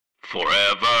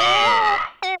Forever.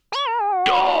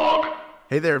 Dog.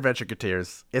 Hey there, Adventure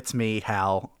Cateers. It's me,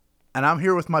 Hal, and I'm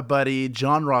here with my buddy,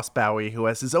 John Ross Bowie, who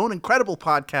has his own incredible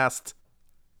podcast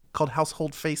called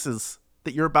Household Faces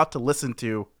that you're about to listen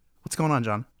to. What's going on,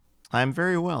 John? I'm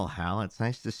very well, Hal. It's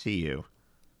nice to see you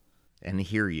and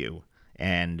hear you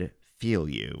and feel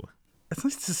you. It's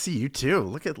nice to see you, too.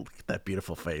 Look at that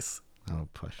beautiful face. Oh,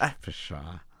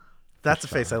 pshaw. That's a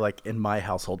face I like in my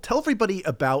household. Tell everybody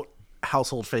about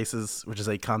Household Faces, which is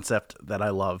a concept that I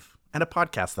love, and a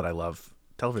podcast that I love.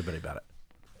 Tell everybody about it.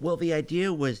 Well, the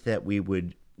idea was that we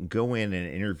would go in and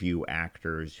interview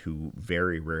actors who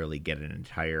very rarely get an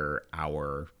entire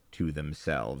hour to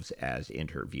themselves as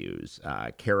interviews.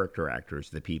 Character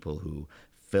actors, the people who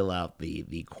fill out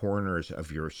the corners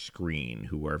of your screen,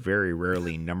 who are very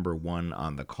rarely number one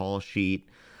on the call sheet.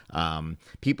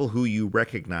 People who you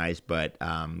recognize but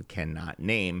cannot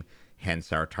name,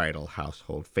 hence our title,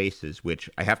 Household Faces, which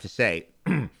I have to say,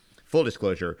 full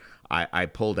disclosure, I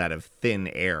pulled out of thin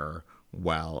air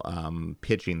while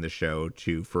pitching the show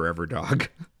to Forever Dog.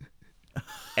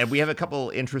 And we have a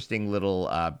couple interesting little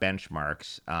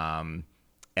benchmarks.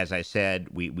 As I said,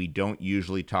 we don't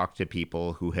usually talk to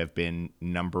people who have been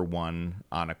number one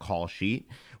on a call sheet.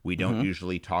 We don't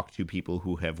usually talk to people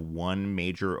who have won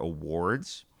major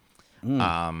awards.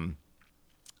 And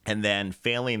then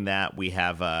failing that, we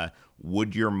have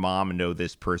would your mom know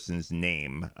this person's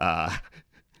name?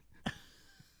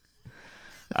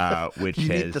 Which You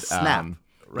has need the snap,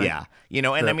 right?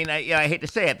 Yeah, I hate to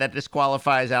say it, that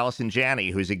disqualifies Allison Janney,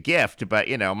 who's a gift, but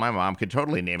my mom could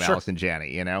totally name Allison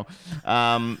Janney, and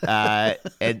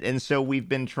so we've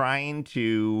been trying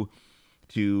to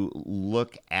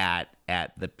look at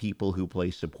the people who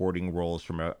play supporting roles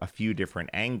from a few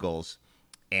different angles.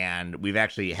 And we've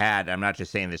actually had, I'm not just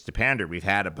saying this to pander, we've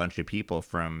had a bunch of people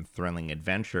from Thrilling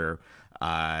Adventure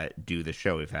do the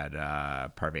show. We've had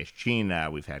Parvesh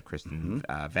Cheena, we've had Kristen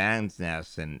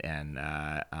Vansness, and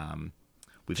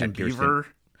we've Jim had Kirsten,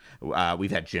 Beaver.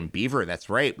 We've had Jim Beaver, that's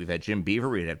right. We've had Jim Beaver,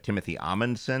 we have Timothy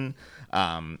Amundsen.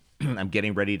 I'm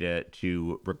getting ready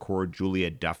to record Julia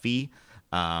Duffy.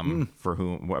 For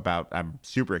whom I'm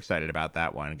super excited about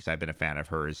that one because I've been a fan of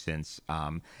hers since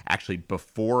actually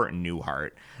before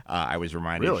Newhart. I was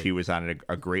reminded she was on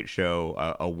a great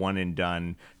show, a one and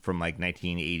done from like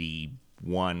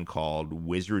 1981 called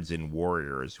Wizards and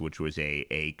Warriors, which was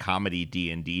a comedy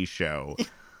D&D show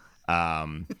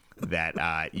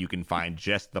that you can find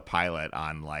just the pilot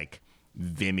on like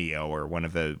Vimeo or one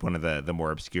of the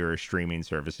more obscure streaming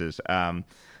services.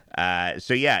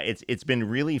 So yeah, it's been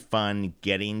really fun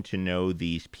getting to know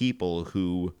these people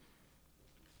who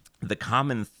the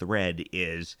common thread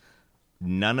is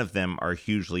none of them are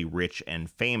hugely rich and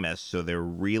famous, so they're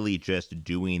really just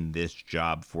doing this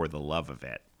job for the love of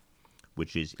it,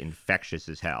 which is infectious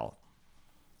as hell.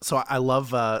 So I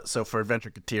love, so for Adventure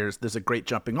Cateers, there's a great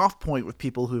jumping off point with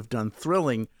people who've done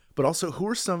Thrilling, but also who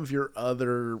are some of your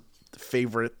other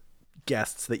favorite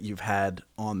guests that you've had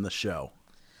on the show?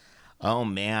 Oh,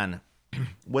 man.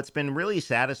 What's been really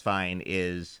satisfying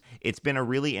is it's been a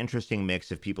really interesting mix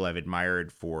of people I've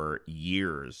admired for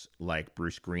years, like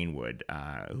Bruce Greenwood,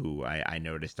 who I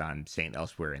noticed on St.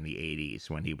 Elsewhere in the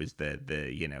 80s when he was the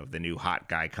new hot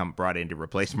guy brought in to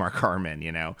replace Mark Harmon,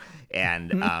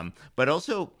 and but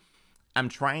also I'm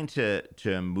trying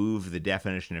to move the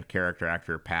definition of character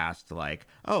actor past like,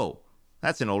 oh,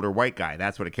 that's an older white guy.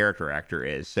 That's what a character actor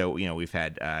is. So, we've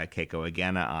had Keiko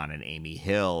Agena on and Amy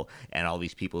Hill and all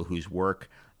these people whose work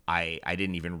I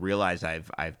didn't even realize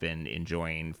I've been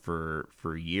enjoying for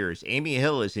years. Amy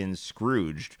Hill is in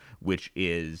Scrooged, which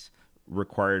is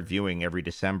required viewing every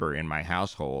December in my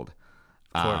household.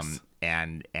 Of course.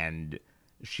 And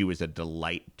she was a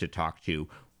delight to talk to.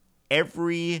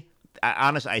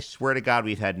 I swear to God,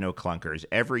 we've had no clunkers.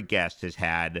 Every guest has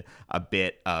had a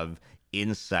bit of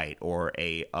insight or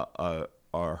a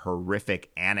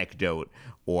horrific anecdote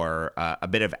or a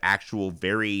bit of actual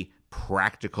very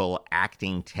practical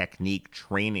acting technique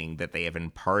training that they have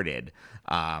imparted.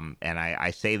 And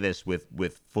I say this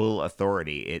with full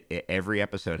authority. Every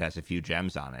episode has a few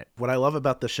gems on it. What I love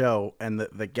about the show and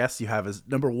the guests you have is,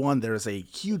 number one, there's a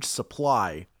huge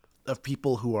supply of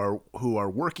people who are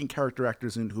working character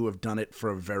actors and who have done it for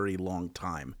a very long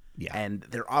time. Yeah. And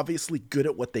they're obviously good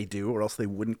at what they do, or else they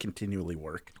wouldn't continually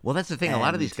work. Well, that's the thing. A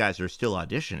lot of these guys are still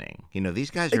auditioning. These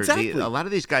guys are Exactly. a lot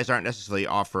of these guys aren't necessarily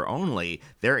offer only.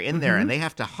 They're in there and they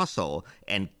have to hustle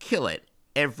and kill it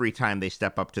every time they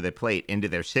step up to the plate into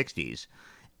their 60s.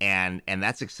 And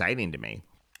that's exciting to me.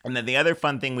 And then the other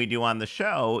fun thing we do on the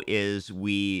show is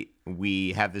we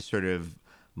have this sort of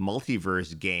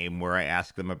multiverse game where I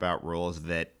ask them about roles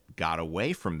that got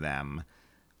away from them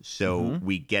So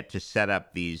we get to set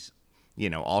up these,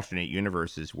 alternate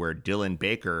universes where Dylan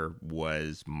Baker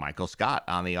was Michael Scott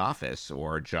on The Office,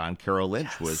 or John Carroll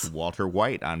Lynch was Walter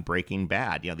White on Breaking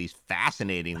Bad. These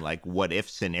fascinating, like, what if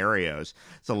scenarios.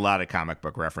 It's a lot of comic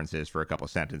book references for a couple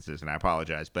sentences, and I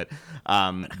apologize, but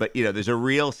there's a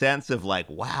real sense of like,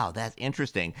 wow, that's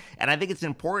interesting. And I think it's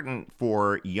important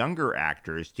for younger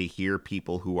actors to hear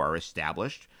people who are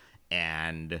established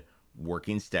and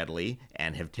working steadily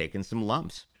and have taken some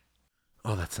lumps.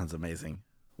 Oh, that sounds amazing.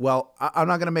 Well, I'm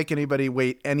not going to make anybody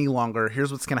wait any longer.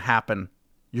 Here's what's going to happen.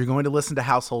 You're going to listen to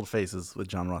Household Faces with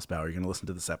John Ross Bowie. You're going to listen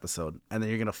to this episode, and then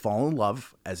you're going to fall in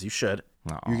love, as you should.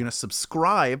 Aww. You're going to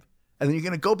subscribe, and then you're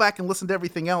going to go back and listen to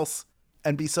everything else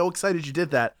and be so excited you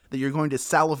did that you're going to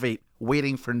salivate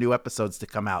waiting for new episodes to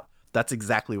come out. That's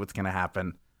exactly what's going to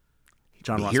happen.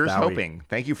 John Ross Here's Bowie. hoping.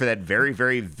 Thank you for that very,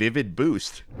 very vivid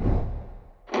boost.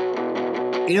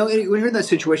 When you're in that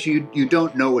situation, you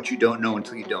don't know what you don't know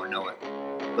until you don't know it.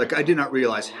 Like, I did not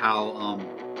realize how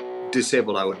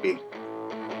disabled I would be.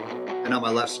 And now my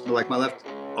left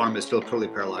arm is still totally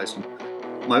paralyzed. And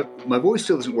my voice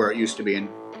still isn't where it used to be, and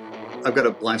I've got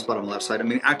a blind spot on the left side. I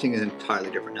mean, acting is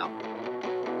entirely different now.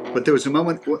 But there was a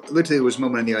moment, literally there was a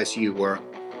moment in the ICU where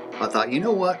I thought, you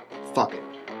know what? Fuck it.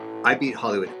 I beat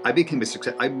Hollywood. I became a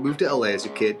success. I moved to LA as a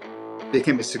kid,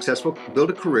 became a successful, built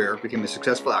a career, became a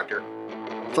successful actor.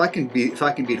 If I can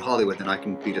beat Hollywood, then I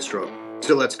can beat a stroke.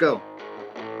 So let's go.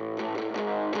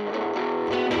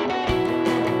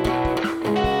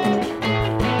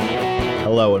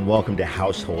 Hello and welcome to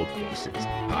Household Faces,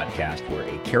 a podcast where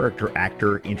a character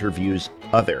actor interviews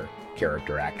other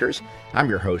character actors. I'm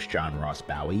your host, John Ross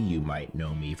Bowie. You might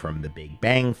know me from The Big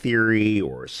Bang Theory,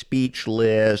 or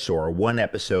Speechless, or one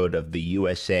episode of the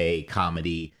USA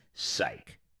comedy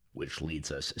Psych, which leads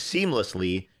us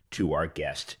seamlessly to our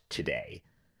guest today.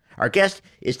 Our guest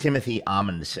is Timothy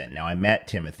Omundson. Now, I met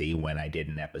Timothy when I did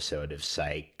an episode of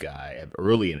Psych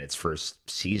early in its first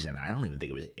season. I don't even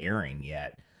think it was airing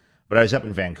yet. But I was up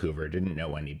in Vancouver, didn't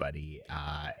know anybody,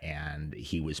 and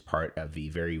he was part of the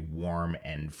very warm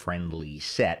and friendly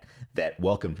set that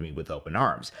welcomed me with open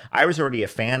arms. I was already a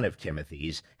fan of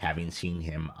Timothy's, having seen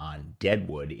him on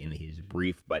Deadwood in his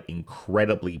brief but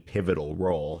incredibly pivotal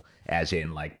role, as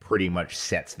in, like, pretty much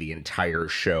sets the entire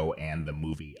show and the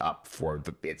movie up for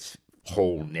its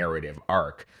whole narrative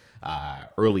arc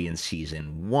early in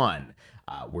season 1.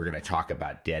 We're going to talk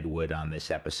about Deadwood on this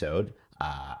episode.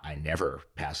 I never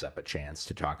pass up a chance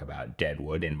to talk about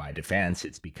Deadwood. In my defense,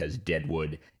 it's because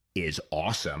Deadwood is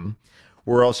awesome.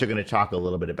 We're also going to talk a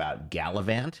little bit about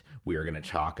Gallivant. We are going to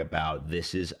talk about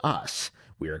This Is Us.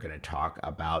 We are going to talk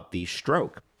about the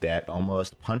stroke that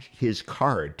almost punched his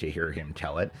card, to hear him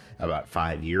tell it, about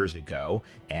 5 years ago,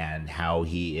 and how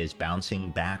he is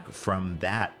bouncing back from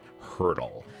that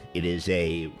hurdle. It is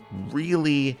a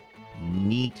really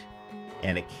neat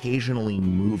and occasionally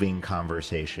moving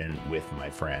conversation with my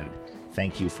friend.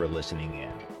 Thank you for listening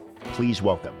in. Please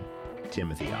welcome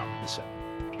Timothy Omundson.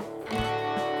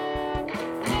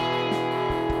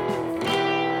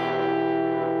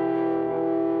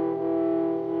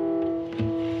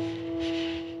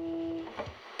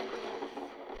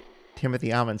 Timothy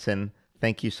Omundson,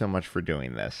 thank you so much for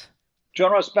doing this.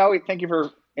 John Ross Bowie, thank you for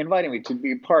inviting me to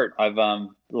be a part. I've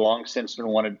long since been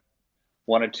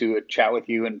wanted to chat with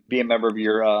you and be a member of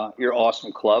your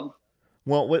awesome club.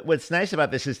 Well, what's nice about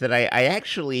this is that I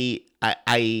actually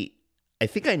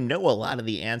think I know a lot of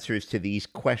the answers to these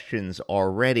questions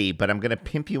already, but I'm going to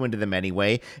pimp you into them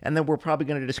anyway, and then we're probably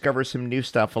going to discover some new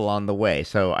stuff along the way.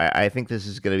 So I think this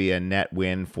is going to be a net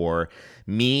win for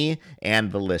me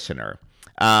and the listener.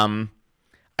 I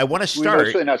want to start.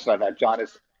 What's really nice about that, John,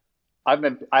 is I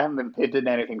haven't been pinned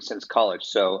into anything since college,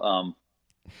 so.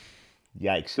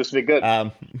 Yikes. This will be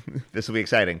good. This will be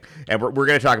exciting. And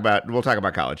we'll talk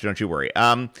about college. Don't you worry.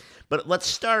 But let's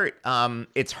start.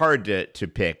 It's hard to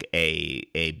pick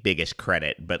a biggest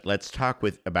credit, but let's talk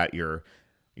about your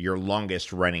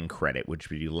longest running credit, which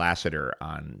would be Lassiter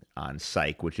on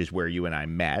Psych, which is where you and I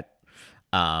met.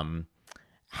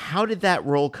 How did that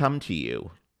role come to you?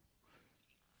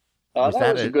 That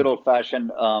was a good old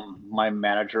fashioned, my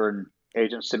manager and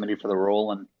agent submitted me for the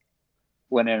role and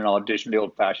went in and auditioned the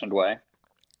old-fashioned way.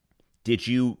 Did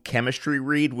you chemistry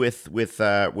read with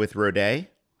Roday?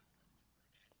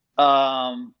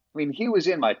 I mean, he was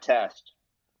in my test,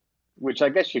 which I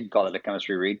guess you'd call it a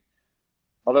chemistry read.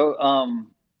 Although,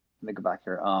 let me go back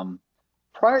here.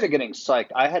 Prior to getting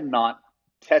Psych, I had not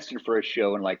tested for a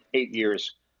show in like 8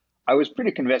 years. I was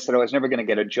pretty convinced that I was never going to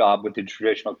get a job with the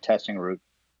traditional testing route.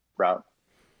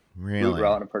 Really?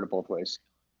 Route, I've heard it both ways.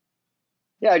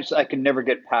 Yeah, I could never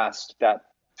get past that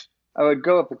I would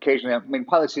go up occasionally. I mean,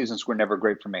 pilot seasons were never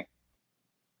great for me.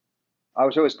 I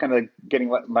was always kind of like getting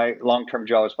what my long-term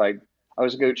job was by I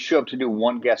was going to show up to do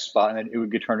one guest spot, and then it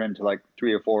would get turned into like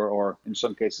 3 or 4, or in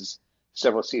some cases,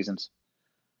 several seasons.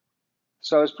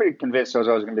 So I was pretty convinced I was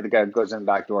always going to be the guy who goes in the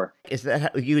back door. Is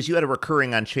that because you had a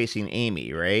recurring on Chasing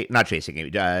Amy, right? Not Chasing Amy,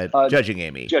 Judging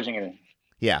Amy. Judging Amy.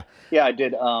 Yeah. Yeah, I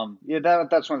did.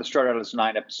 That's when it started out as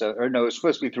 9 episodes. Or no, it was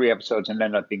supposed to be 3 episodes and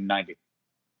ended up being 90.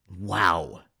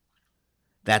 Wow.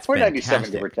 That's or fantastic.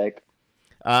 97, give or take.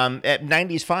 At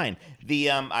 90's fine.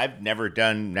 I've never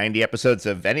done 90 episodes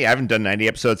of any. I haven't done 90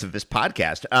 episodes of this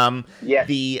podcast.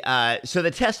 Yeah. So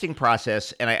the testing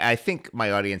process, and I think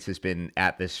my audience has been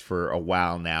at this for a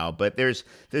while now, but there's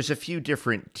a few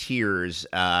different tiers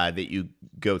that you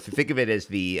go through. Think of it as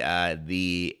the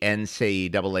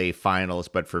NCAA finals,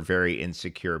 but for very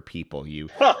insecure people. You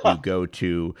go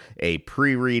to a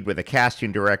pre-read with a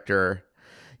casting director.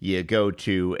 You go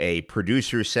to a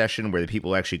producer session where the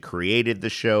people who actually created the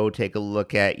show take a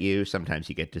look at you. Sometimes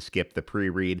you get to skip the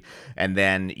pre-read. And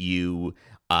then you,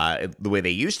 the way they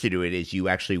used to do it is you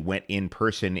actually went in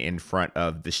person in front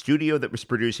of the studio that was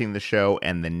producing the show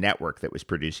and the network that was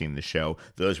producing the show.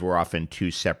 Those were often 2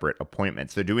 separate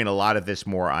appointments. They're doing a lot of this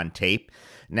more on tape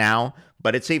now,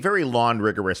 but it's a very long,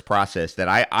 rigorous process that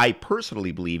I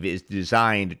personally believe is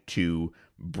designed to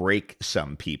break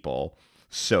some people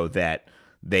so that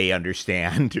they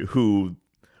understand who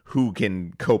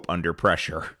can cope under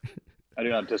pressure. I do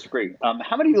not disagree.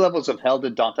 How many levels of hell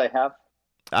did Dante have?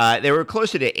 They were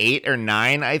closer to 8 or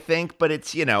 9, I think, but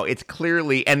it's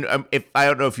clearly, and if I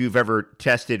don't know if you've ever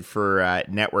tested for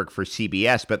network for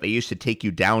CBS, but they used to take you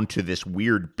down to this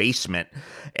weird basement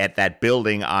at that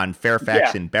building on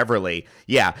Fairfax and Beverly.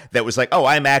 Yeah, that was like, oh,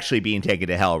 I'm actually being taken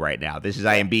to hell right now.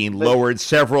 I am being lowered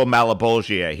several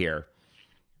Malabolgia here.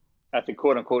 At the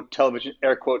quote unquote television,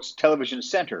 air quotes, television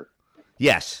center.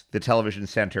 Yes, the television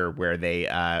center where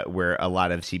where a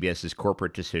lot of CBS's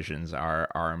corporate decisions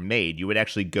are made. You would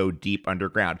actually go deep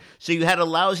underground. So you had a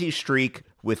lousy streak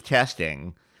with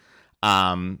testing,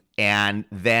 and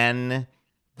then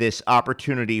this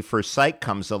opportunity for Psych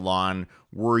comes along.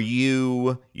 Were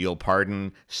you'll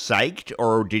pardon, psyched,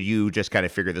 or did you just kind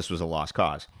of figure this was a lost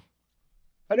cause?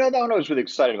 I know that one I was really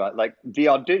excited about. Like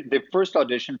the first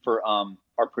audition for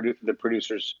the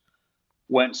producers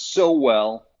went so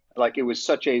well. Like it was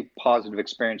such a positive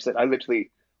experience that I literally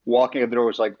walking out the door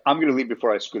was like, I'm going to leave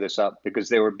before I screw this up, because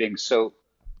they were being so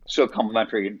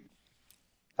complimentary.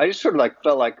 I just sort of like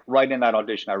felt like right in that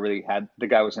audition, I really had the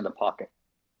guy was in the pocket.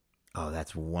 Oh,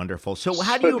 that's wonderful. So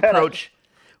how do you approach?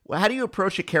 Well, how do you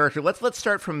approach a character? Let's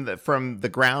start from the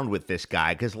ground with this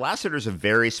guy, because Lassiter's a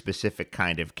very specific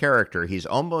kind of character. He's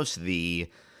almost the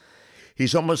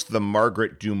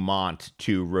Margaret Dumont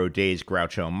to Roday's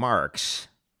Groucho Marx.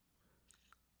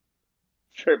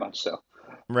 Very much so.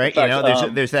 Right?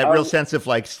 Fact, there's that real sense of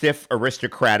like stiff,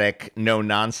 aristocratic, no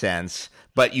nonsense,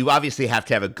 but you obviously have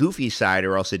to have a goofy side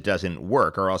or else it doesn't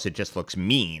work, or else it just looks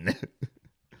mean.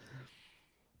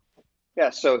 Yeah,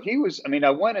 so he was, I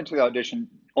went into the audition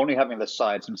only having the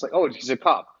sides, and it's like, oh, he's a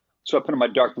cop. So I put on my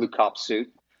dark blue cop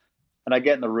suit, and I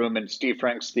get in the room, and Steve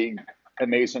Franks, the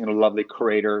amazing and lovely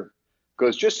creator,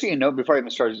 goes, just so you know, before I even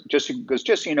started, just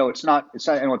so you know, it's not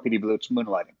NYPD Blue, it's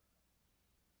Moonlighting.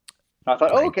 And I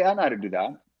thought, oh, okay, I know how to do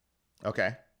that.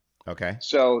 Okay.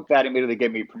 So that immediately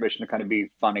gave me permission to kind of be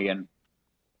funny and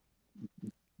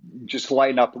just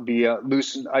lighten up and be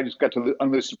loosen. I just got to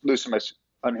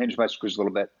unhinge my screws a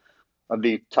little bit of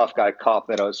the tough guy cop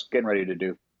that I was getting ready to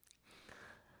do.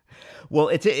 Well,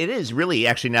 it is really,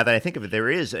 actually, now that I think of it, there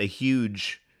is a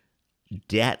huge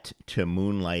debt to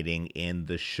Moonlighting in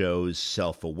the show's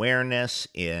self-awareness,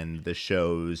 in the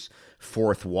show's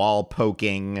fourth wall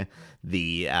poking,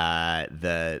 the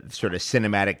sort of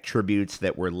cinematic tributes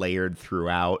that were layered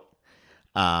throughout.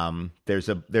 There's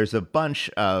a bunch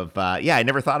of I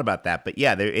never thought about that, but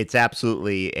yeah, it's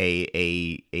absolutely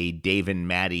a Dave and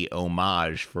Maddie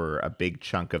homage for a big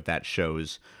chunk of that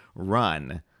show's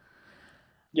run.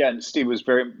 Yeah, and Steve was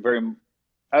very, very.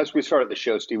 As we started the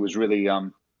show, Steve was really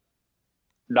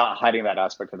not hiding that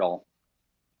aspect at all.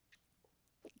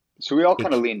 So we all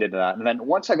kind of leaned into that, and then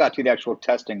once I got to the actual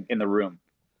testing in the room,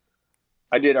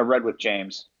 I read with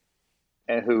James,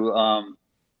 and who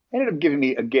ended up giving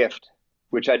me a gift,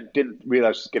 which I didn't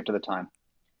realize was a gift at the time.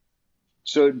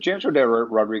 So James Rodero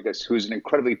Rodriguez, who's an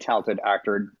incredibly talented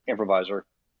actor and improviser,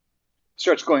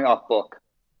 starts going off book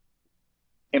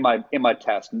in my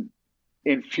test and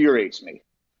infuriates me.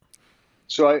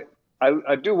 So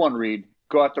I do one read,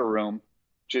 go out the room,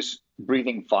 just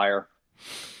breathing fire,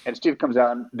 and Steve comes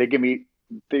out and they take me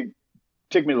to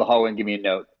the hallway and give me a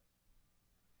note.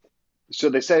 So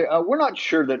they say, we're not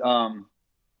sure that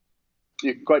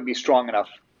you can quite be strong enough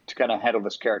to kind of handle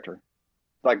this character.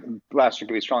 Like Blaster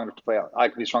could be strong enough to play out. I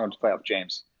could be strong enough to play off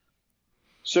James.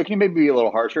 So can you maybe be a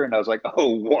little harsher? And I was like, oh,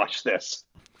 watch this.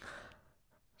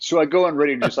 So I go in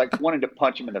ready to just like wanting to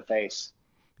punch him in the face.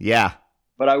 Yeah.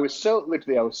 But I was so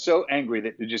angry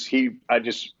that I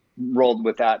just rolled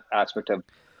with that aspect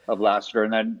of Lassiter.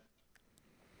 And then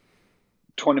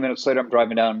 20 minutes later, I'm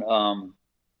driving down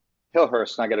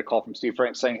Hillhurst, and I get a call from Steve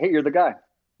Frank saying, "Hey, you're the guy."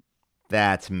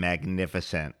 That's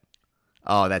magnificent.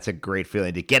 Oh, that's a great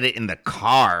feeling to get it in the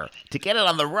car, to get it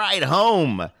on the ride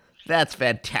home. That's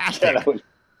fantastic. Yeah, that was,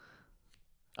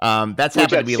 that's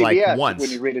happened to me CBS, like once.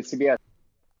 When you rated CBS.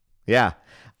 Yeah.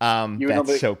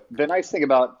 The nice thing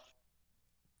about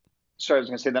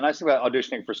the nice thing about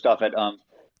auditioning for stuff at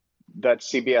that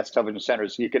CBS television center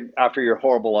is you can, after your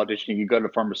horrible audition, you go to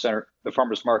the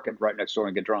farmer's market right next door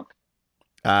and get drunk.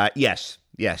 Yes,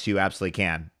 you absolutely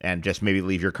can, and just maybe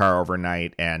leave your car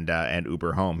overnight and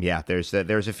Uber home. Yeah, there's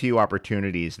a few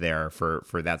opportunities there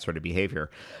for that sort of behavior.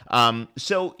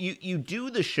 So you do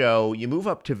the show, you move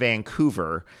up to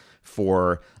Vancouver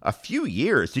for a few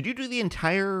years. Did you do the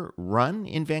entire run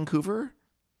in Vancouver?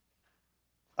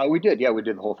 We did, yeah, we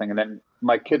did the whole thing, and then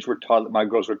my girls were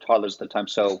toddlers at the time,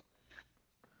 so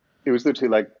it was literally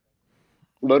like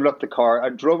loaded up the car. I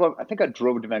think I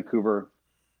drove to Vancouver.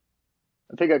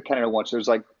 I think I counted it once. There was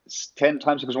like 10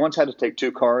 times because once I had to take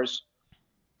two cars.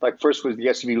 Like first was the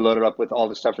SUV loaded up with all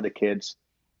the stuff for the kids.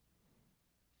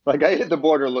 Like I hit the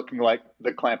border looking like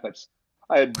the Clampetts.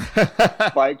 I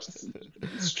had bikes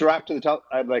strapped to the top.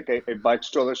 I had like a bike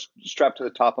stroller strapped to the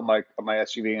top of my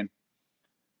SUV, and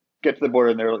get to the border,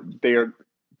 and they are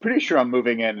pretty sure I'm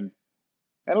moving in, and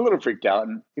a little freaked out.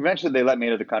 And eventually they let me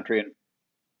into the country, and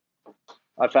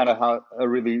I found a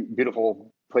really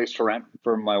beautiful place to rent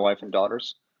for my wife and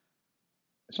daughters.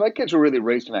 So my kids were really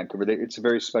raised in Vancouver. It's a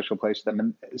very special place to them.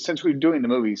 And since we're doing the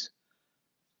movies,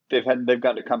 they've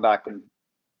got to come back and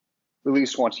at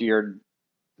least once a year and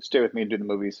stay with me and do the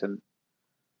movies. And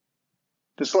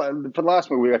for the last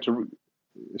movie,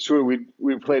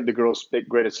 we played the girls'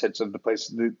 greatest hits of the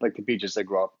place, like the beaches they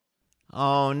grew up.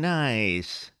 Oh,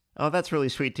 nice. Oh, that's really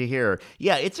sweet to hear.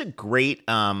 Yeah, it's a great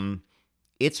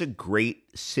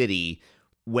city.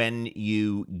 When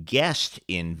you guest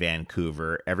in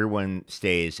Vancouver, everyone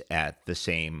stays at the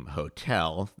same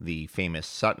hotel, the famous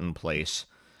Sutton Place.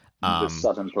 The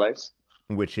Sutton Place,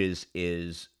 which is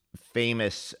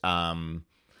famous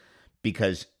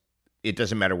because it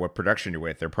doesn't matter what production you're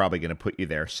with, they're probably going to put you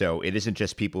there. So it isn't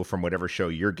just people from whatever show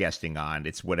you're guesting on,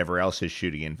 it's whatever else is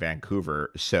shooting in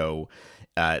Vancouver. So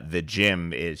the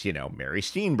gym is, Mary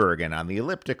Steenburgen on the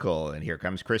elliptical, and here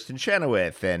comes Kristen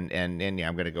Chenoweth, and yeah,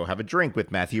 I'm going to go have a drink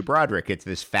with Matthew Broderick. It's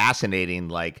this fascinating,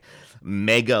 like,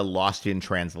 mega lost in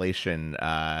translation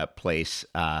place.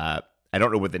 I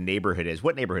don't know what the neighborhood is.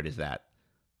 What neighborhood is that?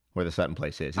 Where the Sutton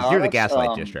Place is? It's near the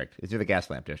Gaslight District. It's near the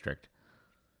Gaslamp District.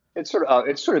 It's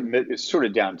sort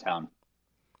of downtown.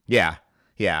 Yeah.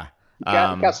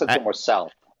 Gaslight's more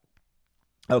south.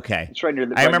 Okay. It's right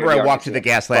near I remember I walked to the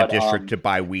Gaslamp District to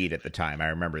buy weed at the time. I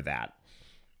remember that.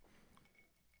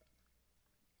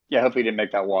 Yeah, hopefully you didn't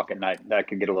make that walk at night. That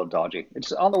could get a little dodgy.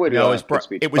 It's on the way to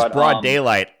it was broad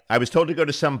daylight. I was told to go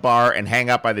to some bar and hang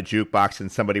out by the jukebox,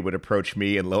 and somebody would approach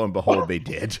me, and lo and behold, they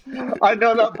did. I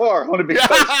know that bar. When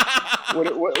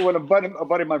a buddy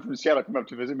of mine from Seattle came up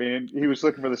to visit me, and he was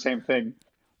looking for the same thing,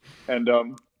 and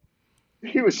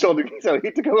he was told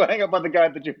to go hang up on the guy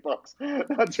at the jukebox.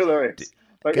 That's hilarious.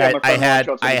 Like, I had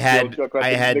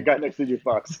the guy next to the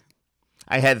jukebox.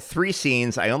 I had 3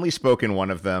 scenes. I only spoke in one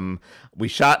of them. We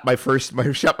shot my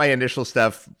initial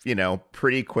stuff,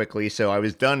 pretty quickly. So I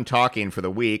was done talking for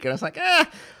the week, and I was like, I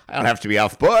don't have to be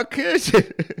off book.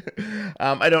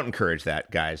 I don't encourage that,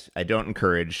 guys. I don't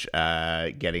encourage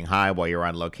getting high while you're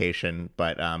on location.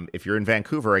 But if you're in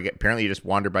Vancouver, apparently you just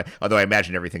wander by. Although I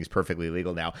imagine everything's perfectly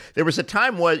legal now. There was a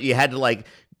time where you had to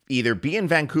either be in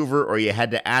Vancouver or you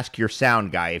had to ask your sound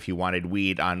guy if you wanted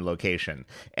weed on location.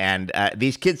 And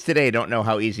these kids today don't know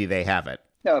how easy they have it.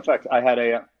 No, in fact, I had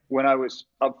when I was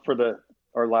up for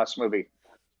our last movie,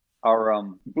 our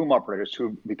boom operators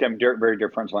who became very dear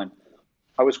friends of mine,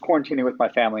 I was quarantining with my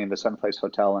family in the Sun Place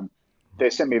Hotel, and they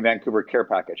sent me a Vancouver care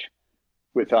package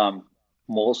with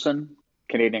Molson,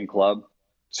 Canadian Club,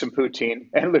 some poutine,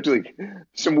 and literally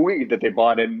some weed that they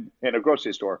bought in a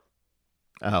grocery store.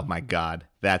 Oh my God,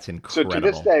 that's incredible! So to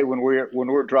this day, when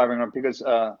we're driving around, because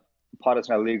pot is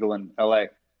not legal in LA,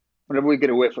 whenever we get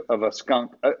a whiff of a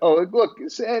skunk, look,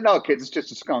 no kids, it's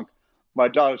just a skunk. My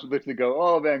daughters literally go,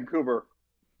 "Oh, Vancouver,"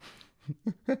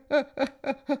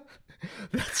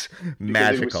 That's Because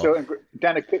magical.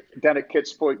 down at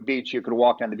Kids Point Beach, you could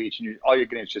walk down the beach and all you're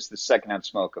getting is just the secondhand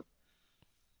smoke of.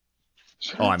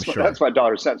 Oh, I'm That's sure. my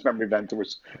daughter's sense memory event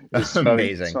was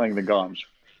Amazing. smelling the ganj.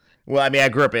 Well, I mean, I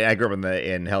grew up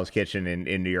in Hell's Kitchen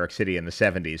in New York City in the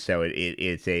 '70s, so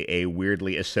it's a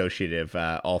weirdly associative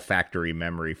olfactory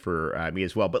memory for me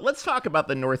as well. But let's talk about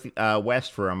the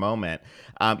Northwest for a moment.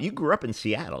 You grew up in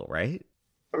Seattle, right?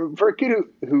 For a kid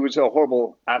who was a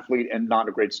horrible athlete and not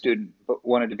a great student, but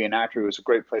wanted to be an actor, it was a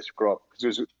great place to grow up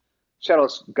because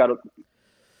Seattle's got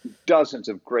dozens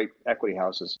of great equity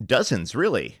houses. Dozens,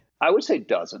 really? I would say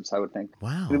dozens. I would think.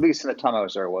 Wow. At least in the time I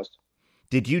was there, it was.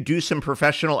 Did you do some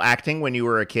professional acting when you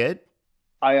were a kid?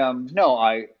 I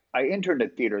interned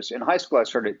at theaters in high school. I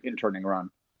started interning around,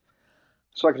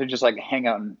 so I could just like hang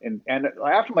out and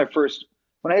after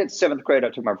when I hit seventh grade, I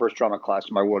took my first drama class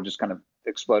and my world just kind of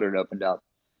exploded and opened up.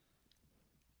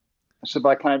 So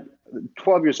by kind of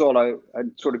 12 years old, I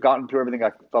sort of gotten through everything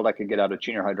I felt I could get out of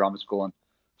junior high drama school and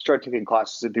started taking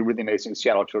classes at the really amazing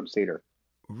Seattle Children's Theater.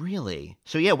 Really?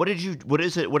 So yeah, what does a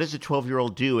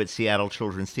 12-year-old do at Seattle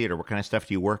Children's Theater? What kind of stuff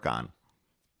do you work on?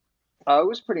 It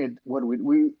was pretty. What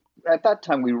we at that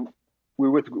time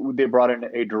they brought in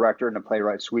a director and a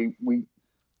playwright.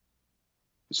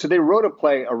 So they wrote a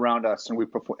play around us, and we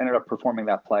ended up performing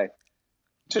that play.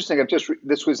 Interesting.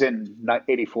 This was in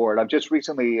 '84, and I've just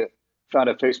recently found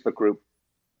a Facebook group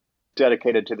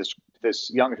dedicated to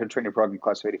this young actor training program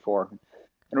class of '84,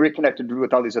 and reconnected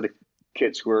with all these other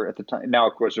kids who were at the time. Now,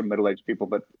 of course, they're middle-aged people,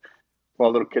 but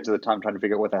little kids at the time trying to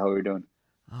figure out what the hell we were doing.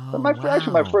 Oh, But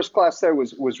my first class there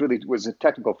was a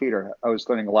technical theater. I was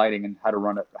learning lighting and how to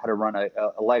run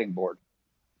a lighting board.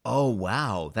 Oh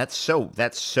wow, that's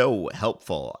so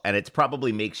helpful, and it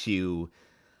probably makes you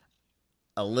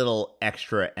a little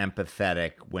extra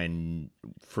empathetic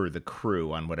for the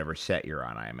crew on whatever set you're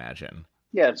on, I imagine.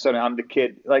 Yeah, so I'm the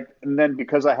kid, and then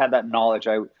because I had that knowledge,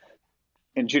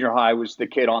 in junior high I was the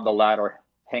kid on the ladder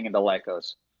hanging the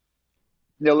Lycos.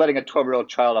 Letting a 12-year-old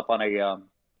child up on a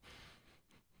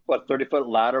 30-foot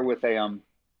ladder with a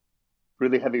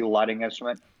really heavy lighting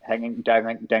instrument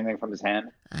dangling from his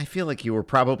hand. I feel like you were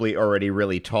probably already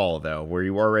really tall, though. Were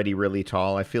you already really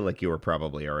tall? I feel like you were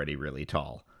probably already really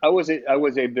tall. I was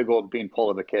a big old beanpole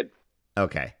of a kid.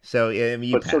 Okay, so I mean,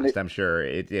 you But passed. certainly- I'm sure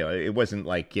it wasn't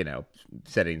like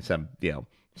setting some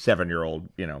 7-year-old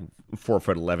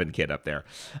 4'11" kid up there.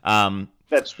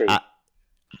 That's true.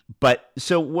 But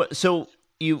so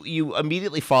you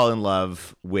immediately fall in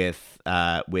love with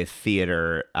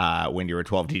theater when you were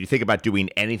 12. Did you think about doing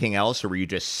anything else, or were you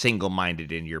just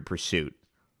single-minded in your pursuit?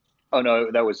 Oh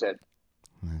no, that was it.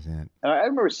 That's it. And I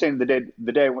remember saying the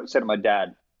day I said to my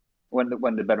dad when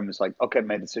the bedroom was like, okay, I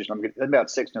made the decision. I'm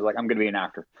about 6, and I was like, I'm going to be an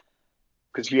actor.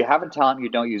 Because if you have a talent, you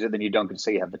don't use it, then you don't get to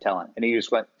say you have the talent. And he just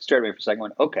stared at me for a second,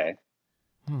 and went, okay.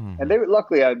 And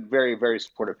luckily I had very, very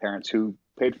supportive parents who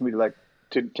paid for me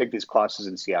to take these classes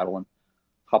in Seattle and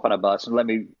hop on a bus and let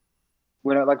me.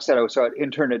 Like I said, I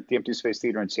interned at the Empty Space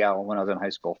Theater in Seattle when I was in high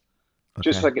school,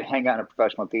 just so I could hang out in a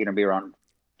professional theater and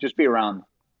be around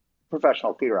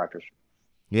professional theater actors.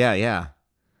 Yeah.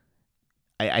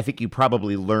 I think you can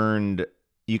probably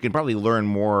learn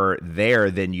more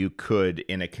there than you could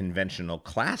in a conventional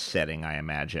class setting, I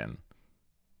imagine.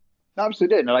 I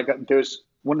absolutely did. And there's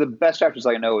one of the best actors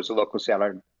I know is a local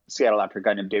Seattle actor, a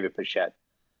guy named David Pichette.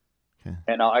 Okay.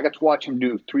 And I got to watch him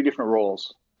do 3 different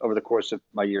roles over the course of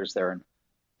my years there. And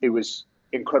it was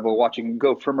incredible watching him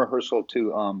go from rehearsal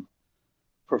to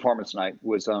performance night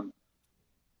was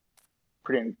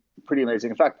pretty amazing.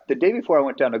 In fact, the day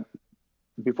before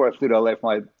before I flew to LA for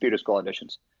my theater school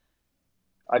auditions,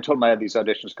 I told him I had these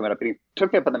auditions coming up, and he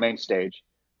took me up on the main stage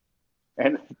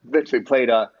and literally played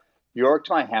York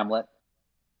to my Hamlet,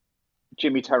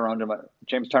 James Tyrone to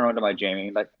my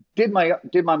Jamie. Did my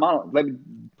monologue, let me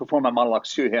perform my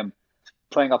monologues to him,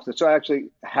 playing off. So I actually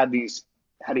had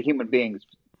a human being's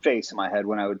face in my head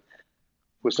when I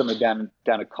was somebody down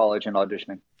at college and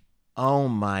auditioning. Oh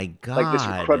my God! This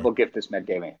incredible gift this man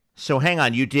gave me. So hang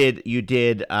on, you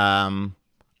did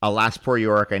Alas Poor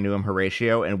York, I Knew Him,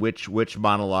 Horatio, and which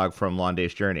monologue from Long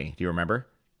Day's Journey? Do you remember?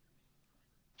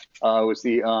 It was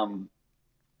the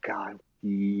God,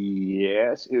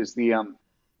 yes, it was the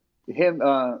him.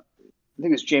 I think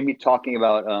it was Jamie talking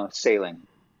about sailing.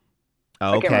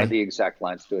 Oh, I okay. can't remember the exact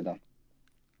lines to it though.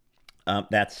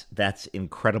 That's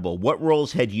incredible. What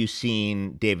roles had you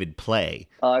seen David play?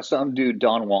 Some do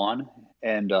Don Juan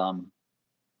and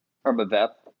Irma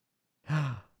Vep.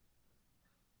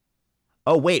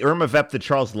 Oh wait, Irma Vep, the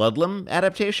Charles Ludlam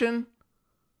adaptation?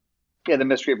 Yeah, The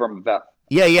Mystery of Irma Vep.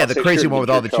 Yeah, I'll the say crazy sure, one with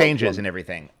all the Charles changes Ludlam. and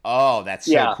everything. Oh, that's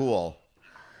so Yeah. cool.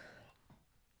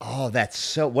 Oh,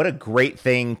 what a great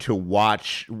thing to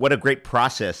watch. What a great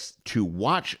process to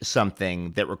watch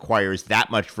something that requires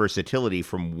that much versatility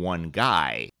from one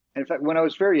guy. In fact, when I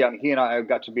was very young, he and I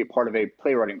got to be part of a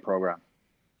playwriting program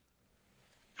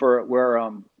for where,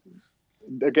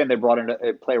 again, they brought in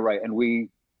a playwright, and we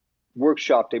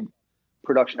workshopped a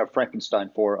production of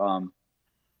Frankenstein for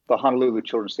the Honolulu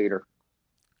Children's Theater.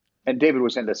 And David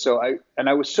was in this. I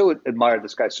was so admired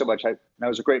this guy so much. And I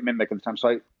was a great mimic at the time. So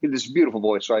he had this beautiful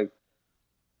voice. So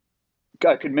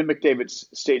I could mimic David's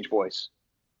stage voice.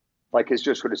 Like his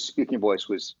just sort of speaking voice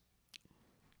was,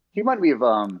 he reminded me of,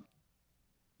 one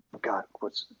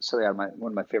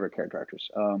of my favorite character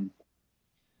actors.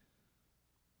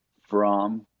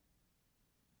 From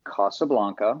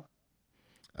Casablanca.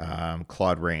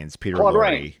 Claude Rains, Peter Claude Lorre.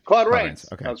 Rains. Claude Rains.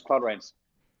 Okay. That was Claude Rains.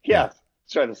 Yeah.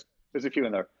 Sorry, there's a few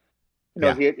in there. You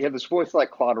know, he had this voice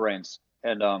like Claude Rains,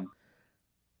 and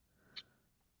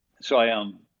so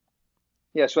I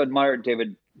admired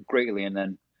David greatly, and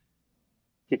then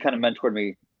he kind of mentored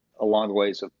me along the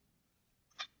ways of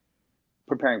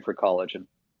preparing for college,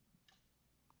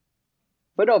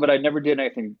 but I never did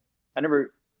anything.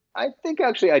 I think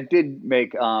actually I did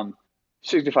make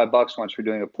 $65 once for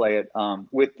doing a play at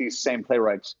with these same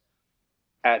playwrights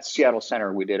at Seattle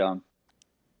Center. We did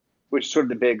which is sort of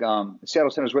the big Seattle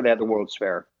Center is where they had the World's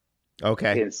Fair.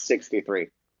 Okay. In '63.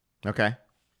 Okay.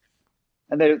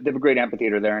 And they have a great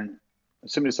amphitheater there, and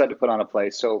somebody decided to put on a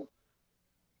play. So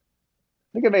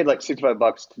I think I made like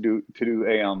 $65 to do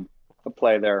a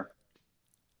play there.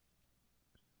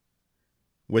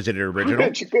 Was it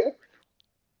original?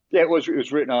 Yeah, it was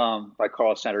written by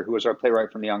Carl Sander, who was our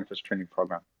playwright from the Young Artist Training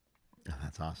Program. Oh,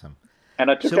 that's awesome. And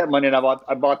I took that money and I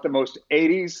bought the most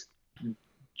 80s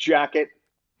jacket.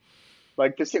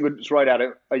 Like this thing was right out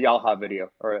of a Yalha video.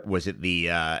 Was it the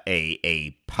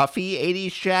a puffy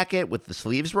 80s jacket with the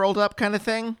sleeves rolled up kind of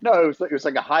thing? No, it was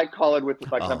like a high collared with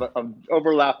like some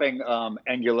overlapping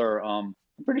angular. I'm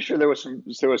pretty sure there was some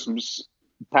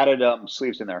padded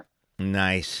sleeves in there.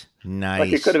 Nice.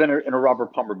 Like it could have been in a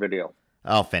Robert Palmer video.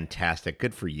 Oh, fantastic!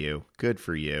 Good for you.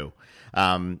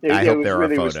 I hope there are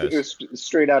photos. It was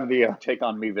straight out of the Take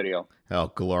On Me video.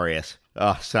 Oh, glorious.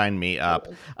 Oh, sign me up.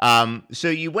 So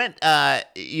you went,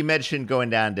 you mentioned going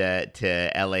down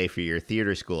to LA for your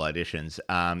theater school auditions.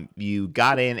 You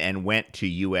got in and went to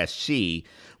USC,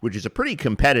 which is a pretty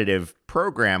competitive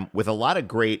program with a lot of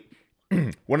great,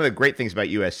 one of the great things about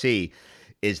USC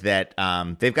is that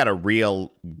they've got a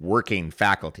real working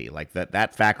faculty. Like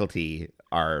that faculty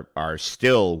are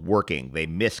still working. They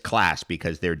miss class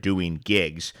because they're doing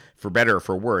gigs, for better or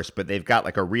for worse, but they've got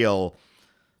like a real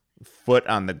foot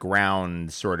on the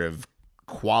ground sort of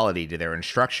quality to their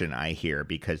instruction, I hear,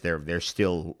 because they're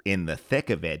still in the thick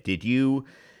of it. Did you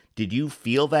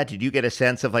feel that? Did you get a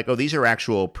sense of like, oh, these are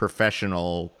actual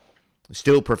professional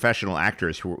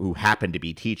actors who happen to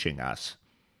be teaching us?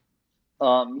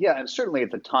 Yeah, and certainly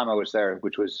at the time I was there,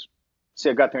 which was,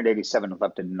 I got there in '87 and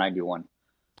left in '91.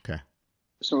 Okay.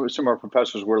 Some of our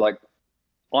professors were like,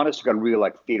 honestly, got real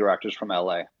like theater actors from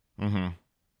LA. Mm-hmm.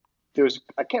 There was,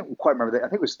 I can't quite remember that. I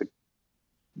think it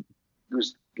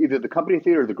was either the company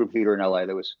theater or the group theater in LA.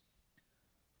 There was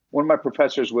one of my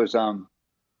professors was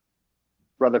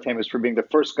rather famous for being the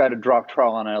first guy to drop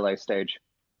trowel on an LA stage.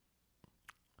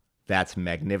 That's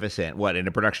magnificent. What, in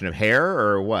a production of Hair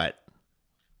or what?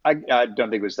 I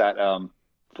don't think it was that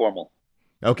formal.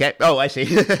 Okay. Oh, I see.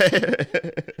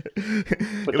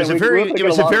 It was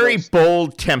a very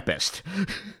bold Tempest.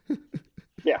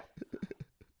 Yeah.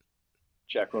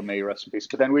 Jack Romay, rest in peace.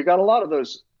 But then we got a lot of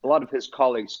his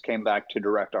colleagues came back to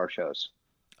direct our shows.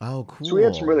 Oh, cool. So we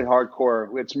had some really hardcore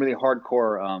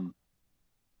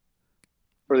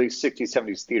early 60s,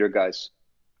 70s theater guys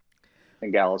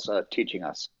and gals teaching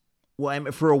us.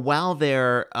 Well, for a while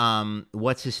there,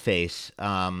 what's his face?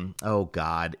 Oh,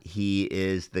 God. He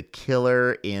is the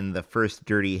killer in the first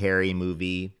Dirty Harry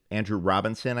movie. Andrew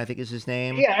Robinson, I think is his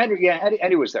name. Yeah,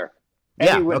 Andy was there.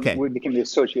 Okay. We became the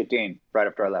associate dean right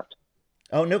after I left.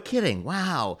 Oh, no kidding.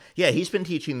 Wow. Yeah, he's been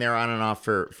teaching there on and off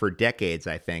for decades,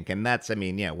 I think. And that's, I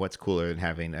mean, yeah, what's cooler than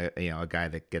having a guy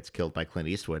that gets killed by Clint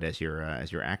Eastwood as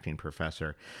your acting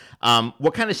professor.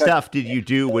 What kind of stuff did you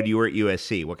do when you were at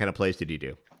USC? What kind of plays did you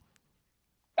do?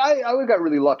 I got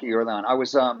really lucky early on. I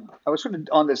figured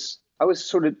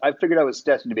I was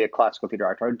destined to be a classical theater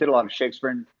actor. I did a lot of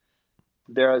Shakespeare.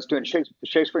 There I was doing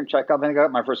Shakespeare and Chekhov. I think I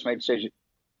got my first main stage,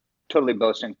 totally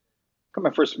boasting. Got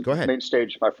my first main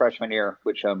stage my freshman year,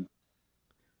 which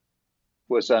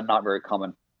was not very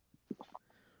common.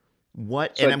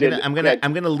 What? So and I'm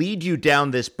gonna lead you down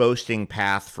this boasting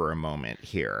path for a moment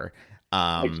here,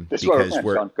 because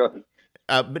we're. Go ahead.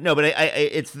 but no, but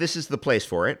it's this is the place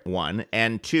for it. One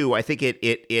and two, I think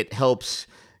it helps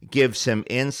give some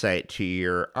insight to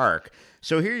your arc.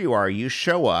 So here you are. You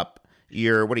show up.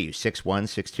 You're what are you 6'1",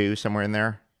 6'2", somewhere in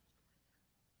there?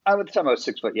 I would say I was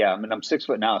 6 foot. Yeah, I mean I'm 6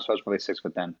 foot now, so I was probably 6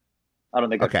 foot then. I don't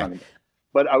think Okay. I was funny,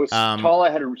 but I was tall. I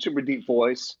had a super deep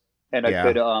voice, and I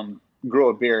could grow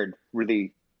a beard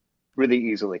really, really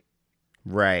easily.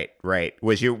 Right.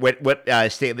 Was your what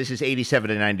stage? This is 87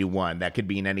 to 91. That could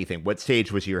mean anything. What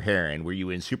stage was your hair in? Were you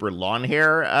in super lawn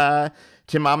hair,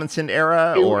 Tim Amundsen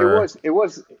era, or it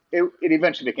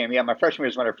eventually became my freshman year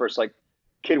is when I first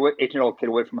 18-year-old kid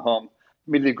away from home.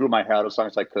 Immediately grew my hair out as long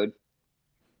as I could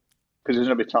because there's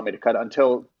nobody telling me to cut it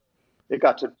until it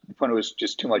got to the point it was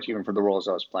just too much even for the roles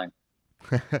I was playing.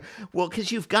 Well,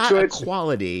 because you've got a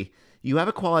quality. You have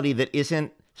a quality that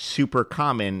isn't super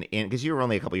common in because you're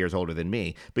only a couple years older than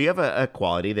me, but you have a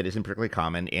quality that isn't particularly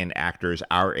common in actors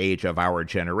our age of our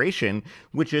generation,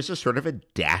 which is a sort of a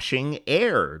dashing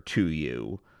air to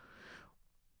you.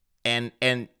 And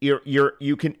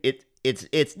you can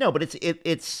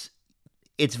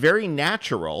it's very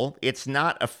natural. It's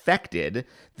not affected.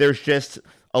 There's just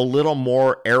a little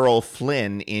more Errol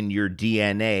Flynn in your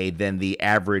DNA than the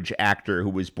average actor who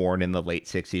was born in the late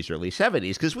 60s, early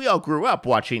 70s. Because we all grew up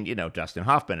watching, Dustin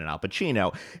Hoffman and Al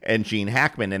Pacino and Gene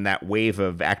Hackman and that wave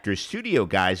of Actors Studio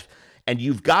guys. And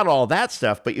you've got all that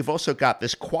stuff, but you've also got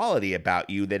this quality about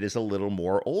you that is a little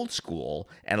more old school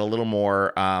and a little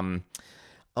more,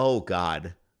 oh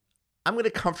God, I'm going to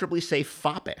comfortably say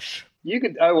foppish.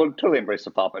 I will totally embrace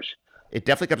the foppish. It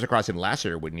definitely comes across in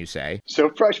Lasseter, wouldn't you say?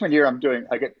 So freshman year,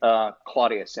 I get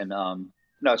Claudius and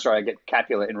I get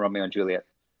Capulet in Romeo and Juliet.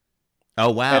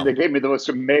 Oh wow! And they gave me the most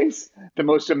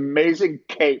amazing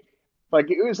cape.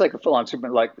 It was like a full on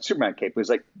Superman cape. It was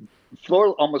like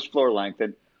almost floor length.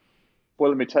 And boy,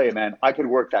 let me tell you, man, I could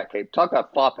work that cape. Talk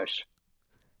about foppish.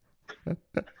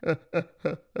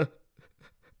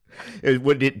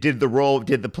 Did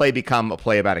the play become a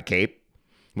play about a cape?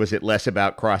 Was it less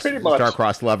about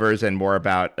star-crossed lovers and more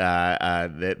about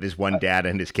this one dad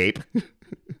and his cape?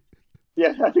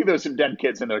 Yeah, I think there was some dead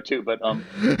kids in there too, but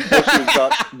mostly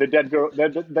about the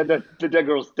dead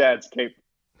girl's dad's cape.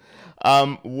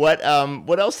 What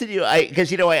else did you?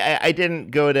 Because I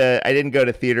didn't go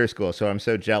to theater school, so I'm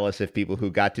so jealous of people who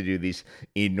got to do these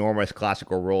enormous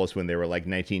classical roles when they were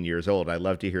 19 years old. I'd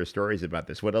love to hear stories about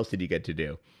this. What else did you get to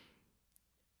do?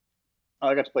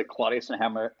 I got to play Claudius and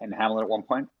Hamlet at one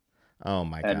point. Oh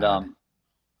my God.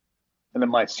 And then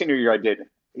my senior year I did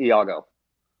Iago.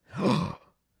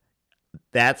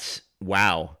 That's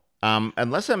wow.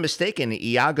 Unless I'm mistaken,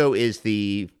 Iago is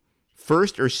the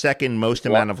first or second most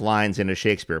amount of lines in a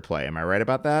Shakespeare play. Am I right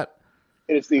about that?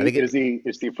 It's the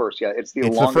first. Yeah, it's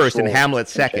the first and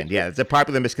Hamlet's second. Yeah, it's a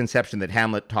popular misconception that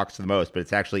Hamlet talks the most, but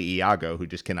it's actually Iago who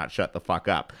just cannot shut the fuck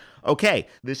up. Okay,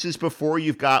 this is before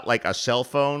you've got a cell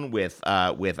phone with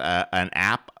an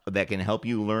app that can help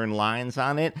you learn lines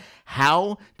on it.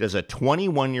 How does a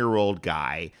 21-year-old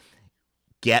guy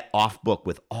get off book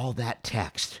with all that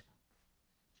text?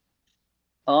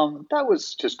 That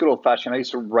was just good old fashioned. I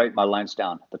used to write my lines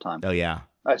down at the time. Oh yeah,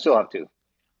 I still have to.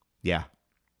 Yeah.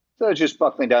 So it's just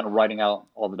buckling down and writing out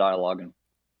all the dialogue and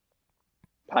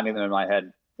pounding them in my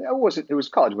head. It was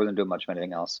college. Wasn't doing much of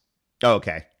anything else. Oh,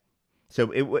 okay. So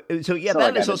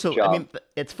that is also. I mean,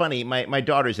 it's funny. My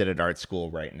daughter's at an art school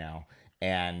right now,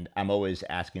 and I'm always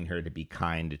asking her to be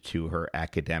kind to her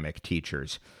academic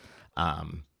teachers,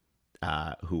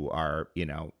 who are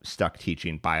stuck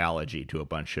teaching biology to a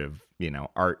bunch of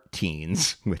art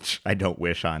teens, which I don't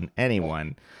wish on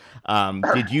anyone.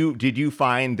 Did you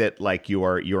find that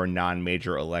your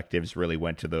non-major electives really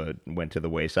went to the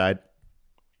wayside?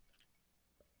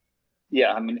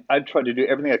 Yeah, I mean, I tried to do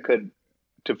everything I could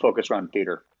to focus around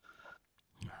theater.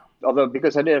 Although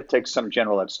because I did have to take some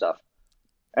general ed stuff,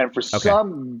 and for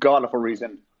some god awful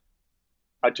reason,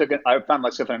 I found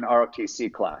myself in an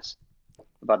ROTC class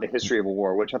about the history of a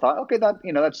war, which I thought, okay,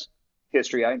 that's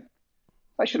history. I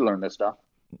should learn this stuff.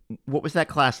 What was that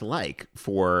class like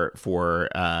for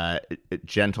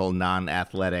gentle,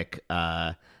 non-athletic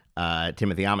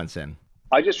Timothy Amundsen?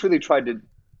 I just really tried to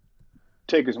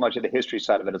take as much of the history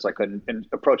side of it as I could and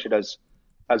approach it as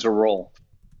a role.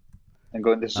 And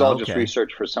going, this is all just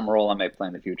research for some role I may play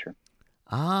in the future.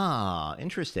 Ah,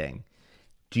 interesting.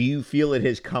 Do you feel it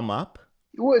has come up?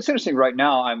 Well, it's interesting. Right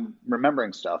now, I'm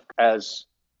remembering stuff as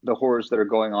the horrors that are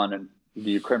going on in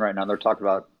the Ukraine right now. They're talking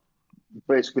about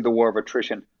basically the war of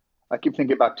attrition. I keep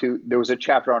thinking back to, there was a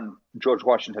chapter on George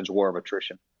Washington's war of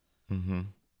attrition. Mm-hmm.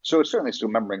 So it's certainly still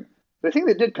remembering. The thing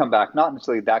that did come back, not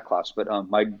necessarily that class, but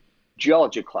my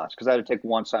geology class, because I had to take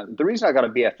one science. The reason I got a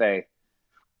BFA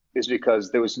is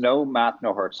because there was no math,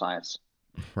 no hard science.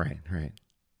 Right, right.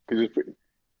 Because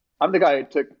I'm the guy.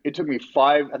 It took me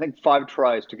five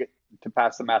tries to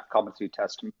pass the math competency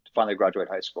test to finally graduate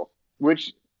high school.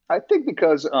 Which I think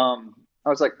because I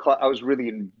was really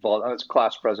involved. I was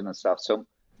class president and stuff, so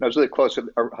I was really close with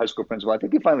our high school principal. I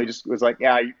think he finally just was like,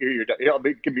 "Yeah, you're done.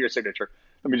 Give me your signature.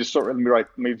 Let me just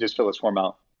fill this form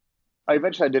out." I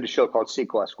did a show called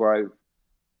Sequest where I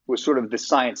was sort of the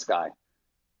science guy,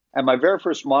 and my very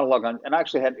first monologue and I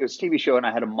actually it was a TV show and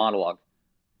I had a monologue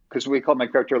because we called my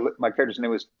character's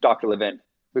name was Dr. Levin.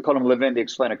 We called him Levin the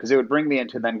Explainer because they would bring me in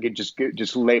to then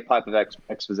just lay pipe of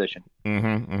exposition.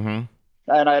 Mm-hmm, mm-hmm.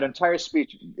 And I had an entire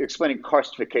speech explaining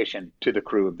karstification to the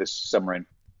crew of this submarine.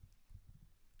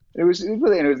 I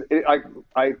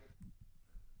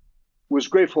was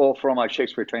grateful for all my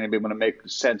Shakespeare training to be able to make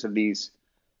sense of these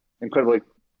incredibly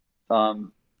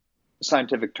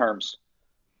scientific terms.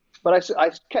 But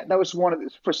that was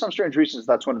for some strange reasons,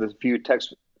 that's one of the few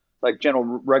like general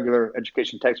regular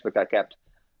education textbook I kept.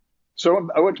 So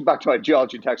I went back to my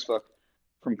geology textbook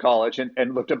from college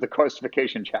and looked up the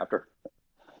karstification chapter.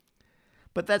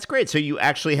 But that's great. So you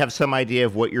actually have some idea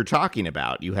of what you're talking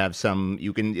about. This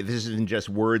isn't just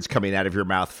words coming out of your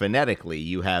mouth phonetically.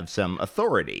 You have some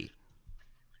authority.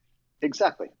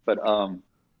 Exactly. But,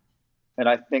 and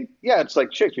I think, yeah, it's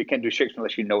like Shakespeare. You can't do Shakespeare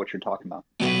unless you know what you're talking about.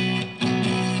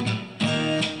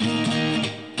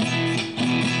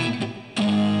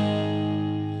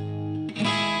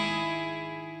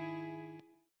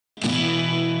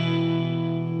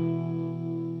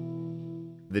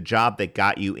 The job that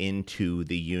got you into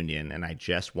the union, and I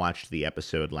just watched the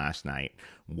episode last night,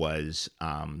 was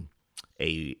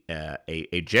a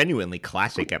genuinely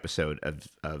classic episode of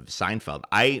Seinfeld.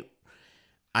 I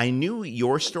knew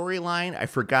your storyline. I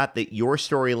forgot that your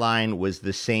storyline was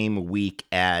the same week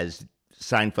as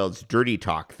Seinfeld's Dirty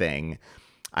Talk thing.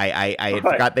 I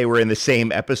forgot they were in the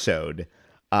same episode.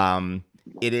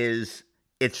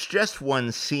 It's just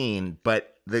one scene, but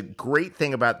the great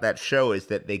thing about that show is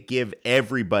that they give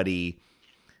everybody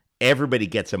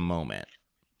gets a moment.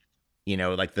 You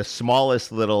know, like the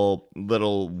smallest little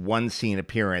one scene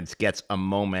appearance gets a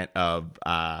moment of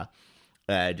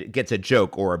gets a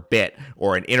joke or a bit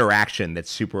or an interaction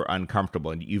that's super uncomfortable.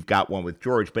 And you've got one with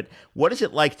George. But what is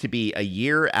it like to be a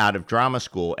year out of drama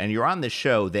school and you're on this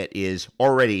show that is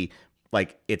already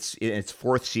like it's in its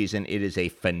fourth season? It is a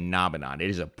phenomenon. It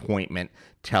is appointment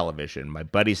television. My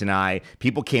buddies and I,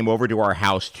 people came over to our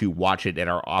house to watch it at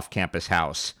our off-campus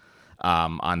house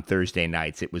on Thursday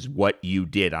nights. It was what you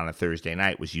did on a Thursday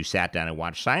night was you sat down and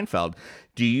watched Seinfeld.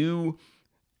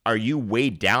 Are you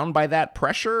weighed down by that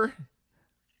pressure?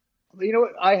 You know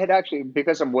what? I had actually,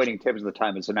 because I'm waiting tables at the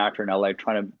time as an actor in LA,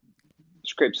 trying to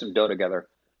scrape some dough together.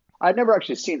 I'd never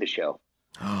actually seen the show.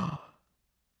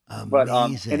 But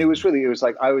and it was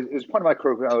like it was part of my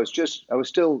career. I was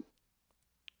still,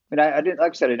 I didn't,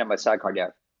 like I said, I didn't have my SAG card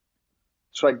yet.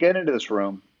 So I get into this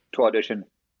room to audition,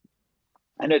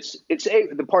 and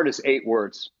the part is 8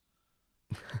 words.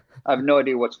 I have no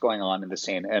idea what's going on in the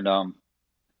scene, and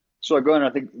so I go in. I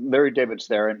think Larry David's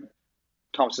there, and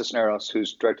Tom Cisneros,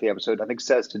 who's directing the episode, I think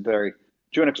says to Larry, "Do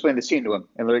you want to explain the scene to him?"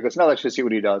 And Larry goes, "No, let's just see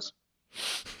what he does."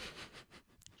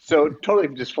 So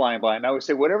totally just flying by, and I would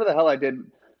say whatever the hell I did.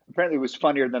 Apparently, it was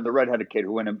funnier than the redheaded kid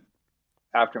who went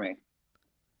after me.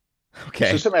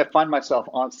 Okay. So suddenly I find myself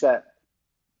on set,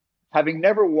 having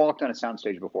never walked on a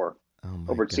soundstage before,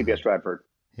 over at CBS Radford.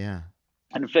 Yeah.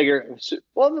 And figure,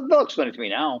 well, they'll explain it to me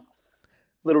now.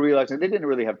 Little realizing they didn't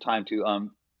really have time to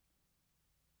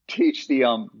teach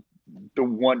the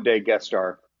one-day guest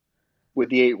star with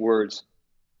the 8 words,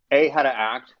 A, how to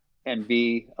act, and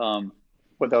B,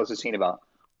 what the hell is the scene about.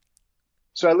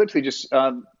 So I literally just...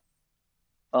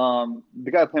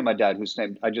 the guy playing my dad, whose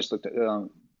name I just looked at,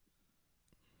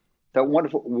 that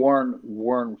wonderful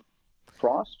Warren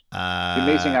Frost, the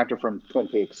amazing actor from Twin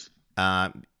Peaks.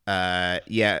 Grace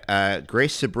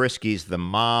Zabrisky's the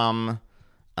mom.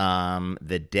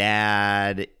 The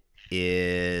dad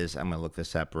is, I'm gonna look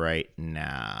this up right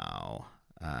now.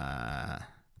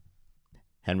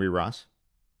 Henry Ross.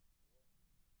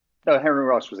 No, Henry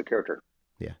Ross was a character.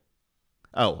 Yeah.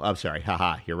 Oh, I'm sorry.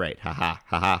 Haha, you're right. Haha,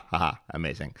 haha, haha.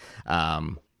 Amazing.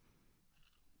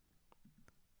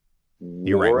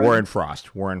 You're right. Warren Frost.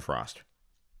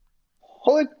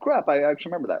 Holy crap! I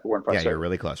actually remember that Warren Frost. Yeah, you're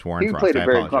really close. Warren Frost. He played a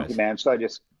very grumpy man, so I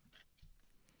just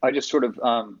sort of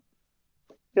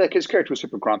like his character was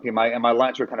super grumpy. My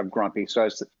lines were kind of grumpy, so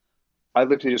I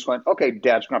literally just went, okay,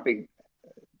 Dad's grumpy.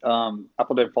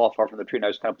 Apple didn't fall far from the tree, and I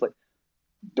just kind of played.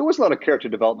 There was a lot of character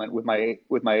development with my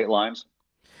 8 lines.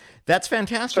 That's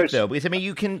fantastic, So though, because I mean,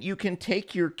 you can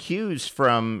take your cues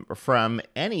from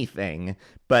anything,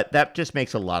 but that just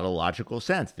makes a lot of logical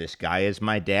sense. This guy is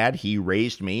my dad. He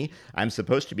raised me. I'm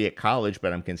supposed to be at college,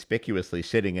 but I'm conspicuously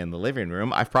sitting in the living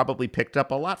room. I've probably picked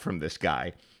up a lot from this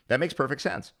guy. That makes perfect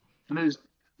sense. and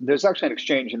there's actually an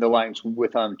exchange in the lines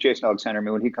with Jason Alexander. I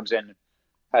mean, when he comes in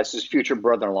as his future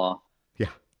brother-in-law, Yeah.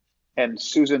 and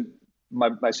Susan,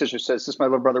 my sister says, "This is my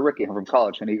little brother Ricky. I'm from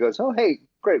college." And he goes, "Oh, hey,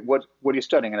 great. What are you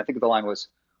studying?" And I think the line was,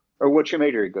 "Or what's your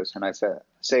major?" He goes, and I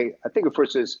say, I think the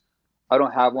first is, "I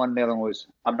don't have one." The other one was,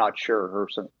 "I'm not sure," or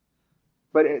something.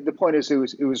 But the point is, it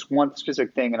was one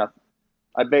specific thing, and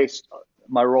I based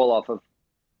my role off of,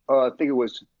 I think it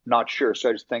was not sure. So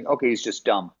I just think, okay, he's just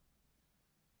dumb.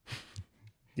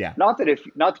 Yeah. Not that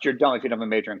you're dumb if you don't have a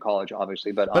major in college,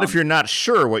 obviously, but But if you're not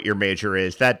sure what your major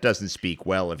is, that doesn't speak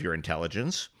well of your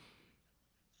intelligence.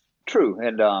 true.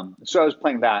 And so I was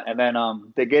playing that, and then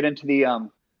they get into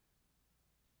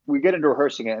we get into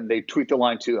rehearsing it, and they tweak the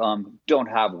line to "don't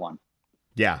have one."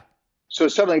 Yeah. So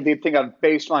suddenly they think I've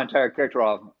based my entire character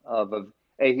off of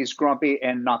hey, he's grumpy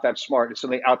and not that smart. It's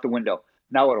suddenly out the window.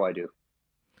 Now what do I do?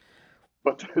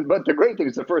 But the great thing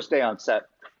is the first day on set.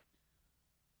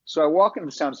 So I walk into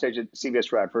the soundstage at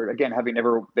CBS Radford, again, having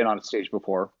never been on a stage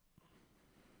before.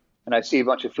 And I see a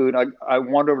bunch of food. I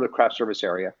wander over to the craft service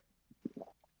area,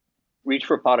 reach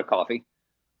for a pot of coffee,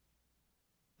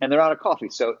 and they're out of coffee.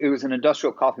 So it was an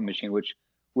industrial coffee machine, which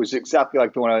was exactly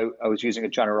like the one I was using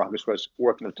at Johnny Rockets, where I was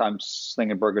working at the time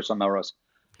slinging burgers on Melrose.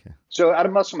 Okay. So out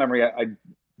of muscle memory, I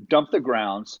dumped the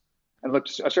grounds and I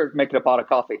started making a pot of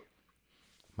coffee.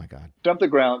 My God. Dump the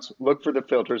grounds, look for the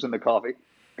filters in the coffee.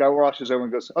 Guy washes over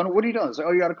and goes, "Oh, no, what are you doing?" I was like,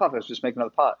 "Oh, you got a coffee. I was just making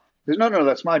another pot." He goes, "No,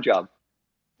 that's my job."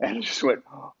 And I just went,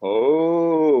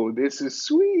 "Oh, this is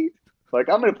sweet. Like,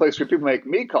 I'm in a place where people make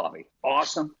me coffee.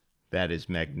 Awesome." That is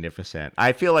magnificent.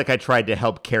 I feel like I tried to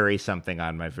help carry something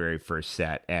on my very first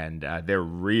set, and they're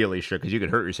really strict because you could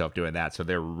hurt yourself doing that. So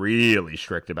they're really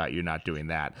strict about you not doing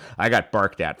that. I got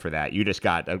barked at for that. You just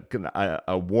got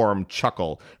a warm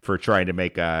chuckle for trying to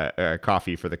make a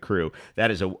coffee for the crew.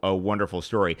 That is a wonderful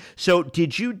story. So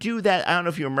did you do that? I don't know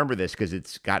if you remember this because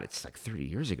it's like 30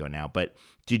 years ago now, but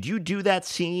did you do that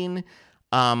scene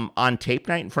on tape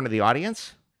night in front of the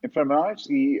audience? In front of my eyes,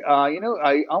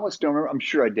 I almost don't remember. I'm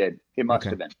sure I did. It must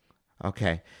have been.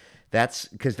 Okay, that's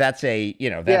because that's a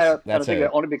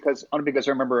only because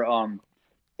I remember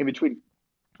in between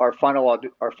our final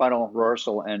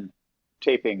rehearsal and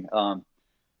taping, going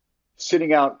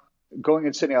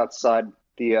and sitting outside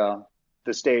the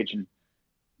stage, and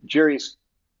Jerry's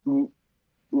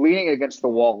leaning against the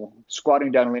wall,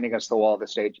 squatting down and leaning against the wall of the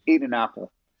stage, eating an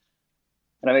apple,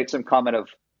 and I made some comment of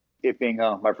it being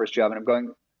my first job, and I'm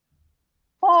going,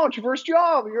 "Oh, it's your first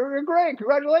job. You're great.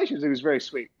 Congratulations." It was very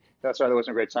sweet. That's why there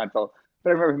wasn't a great Seinfeld. But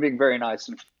I remember him being very nice.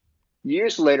 And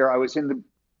years later, I was in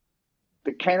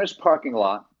the Canis parking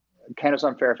lot, Canis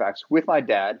on Fairfax, with my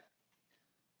dad.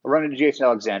 I run into Jason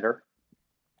Alexander,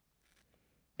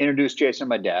 introduced Jason to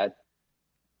my dad.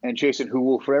 And Jason, who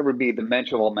will forever be the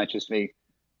mention of all mentions to me,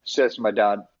 says to my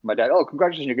dad, "Oh,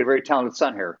 congratulations, you get a very talented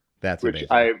son here." That's which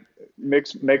amazing.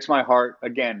 makes my heart,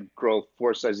 again, grow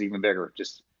 4 sizes even bigger.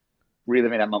 Just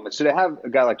reliving that moment. So to have a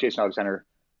guy like Jason Alexander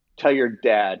tell your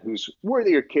dad, who's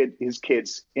worthy of his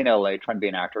kids in LA trying to be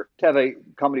an actor, to have a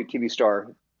comedy TV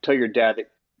star tell your dad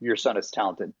that your son is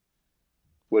talented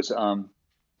was a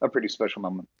pretty special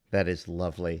moment. That is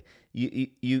lovely. You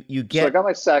get. So I got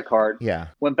my SAG card. Yeah.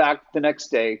 Went back the next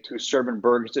day to serving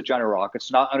burgers at Johnny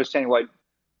Rockets, not understanding why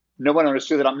no one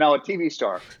understood that I'm now a TV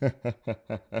star.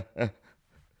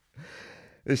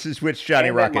 This is which Johnny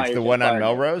Rockets? The one on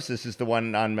Melrose? This is the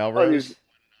one on Melrose?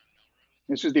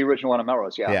 This is the original one on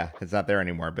Melrose, yeah. Yeah, it's not there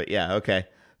anymore, but yeah, okay.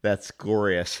 That's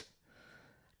glorious.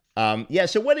 Yeah,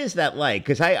 so what is that like?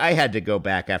 Because I had to go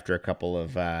back after a couple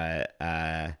of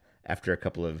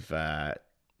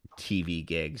TV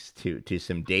gigs to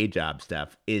some day job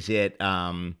stuff. Is it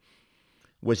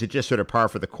was it just sort of par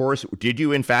for the course? Did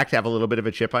you in fact have a little bit of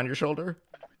a chip on your shoulder?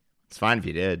 It's fine if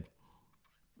you did.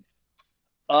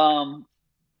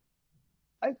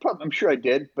 I'm sure I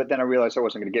did, but then I realized I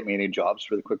wasn't going to get me any jobs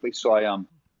really quickly. So I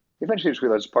eventually just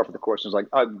realized it's part of the course. I was like,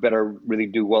 I better really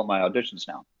do well in my auditions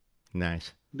now.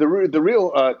 Nice. The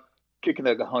real kick in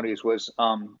the cojones was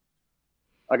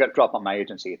I got dropped on my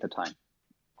agency at the time.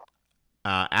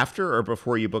 After or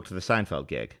before you booked the Seinfeld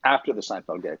gig? After the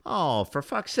Seinfeld gig. Oh, for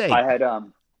fuck's sake! I had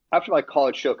after my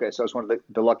college showcase, I was one of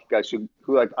the lucky guys who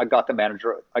I got the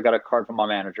manager. I got a card from my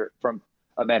manager, from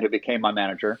a man who became my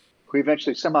manager, who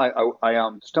eventually somehow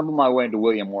I stumbled my way into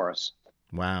William Morris.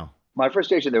 Wow. My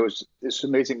first agent, there was this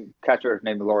amazing catcher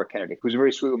named Laura Kennedy, who's a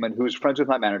very sweet woman, who was friends with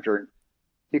my manager.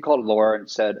 he called Laura and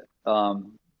said,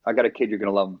 "I got a kid. You're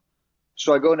gonna love him."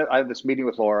 So I go and I have this meeting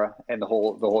with Laura and the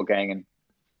whole gang,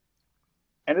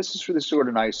 and this is for this sort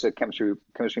of nice chemistry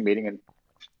meeting. And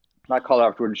I call her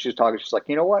afterward, and she's talking. She's like,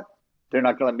 "You know what? They're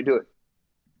not gonna let me do it."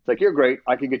 It's like, "You're great.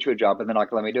 I can get you a job, but they're not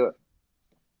gonna let me do it."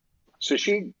 So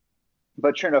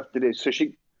but sure enough, so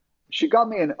she got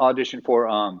me an audition for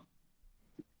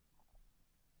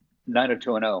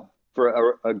 90210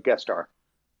 for a guest star.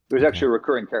 It was actually a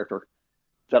recurring character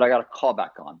that I got a call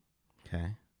back on.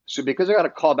 Okay. So because I got a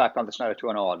call back on this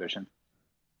 90210 audition,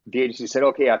 the agency said,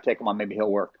 "Okay, I'll take him on. Maybe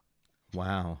he'll work."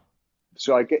 Wow.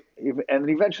 So and then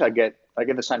eventually I get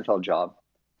the Seinfeld job,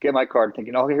 get my card,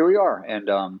 thinking, "Oh, here we are." And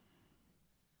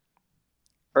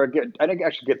I didn't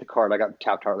actually get the card. I got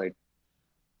tapped hardly.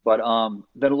 But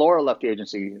then Laura left the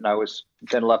agency, and I was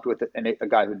then left with a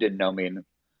guy who didn't know me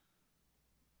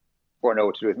or know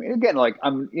what to do with me. And again, like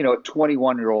I'm, a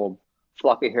 21-year-old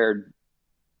floppy-haired,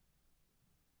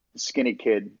 skinny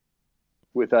kid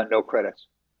with no credits,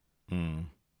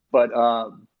 but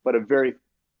a very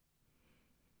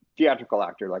theatrical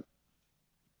actor. Like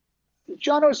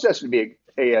John was destined to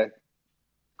be a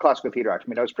classical theater actor. I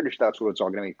mean, I was pretty sure that's what it's all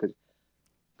going to be because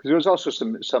there was also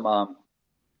some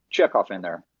Chekhov in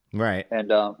there. Right. And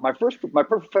my first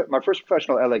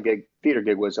professional LA theater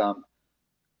gig was an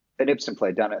Ibsen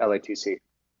play down at LATC.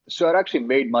 So I'd actually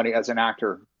made money as an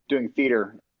actor doing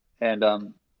theater, and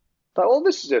thought, well,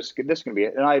 this is going to be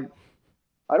it. And I'd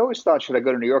always thought, should I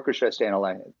go to New York or should I stay in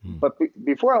LA? But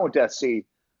before I went to SC,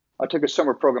 I took a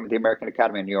summer program at the American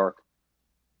Academy in New York,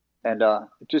 and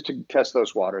just to test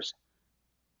those waters.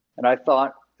 And I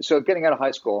thought, so getting out of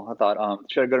high school, I thought,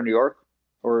 should I go to New York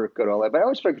or go to LA? But I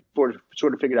always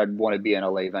sort of figured I'd want to be in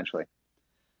LA eventually,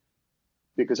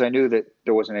 because I knew that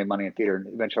there wasn't any money in theater, and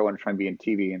eventually I wanted to try and be in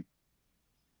TV and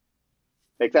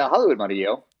make that Hollywood money,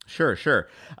 yo. Sure.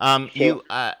 You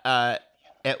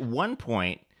at one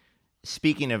point,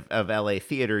 speaking of LA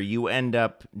theater, you end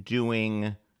up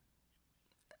doing.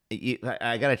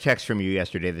 I got a text from you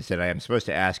yesterday that said I am supposed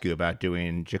to ask you about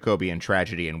doing Jacobean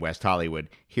Tragedy in West Hollywood.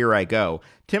 Here I go.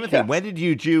 Timothy, Yeah. When did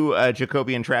you do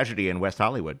Jacobean Tragedy in West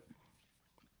Hollywood?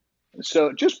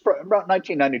 So just about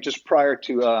 1990, just prior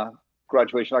to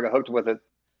graduation, I got hooked up with a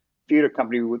theater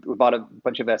company with about a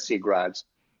bunch of SC grads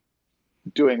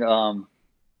doing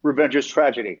Revenger's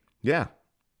Tragedy. Yeah.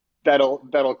 That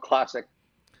old classic.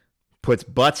 Puts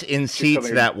butts in seats,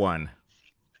 that one.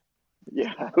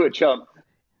 Yeah, which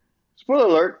spoiler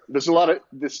alert, there's a lot of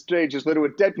this stage is littered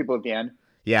with dead people at the end.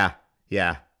 Yeah.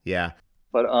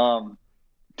 But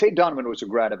Tate Donovan was a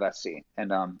grad of SC,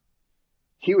 and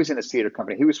he was in a theater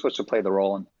company. He was supposed to play the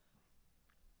role and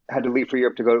had to leave for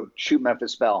Europe to go shoot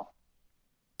Memphis Belle.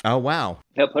 Oh, wow.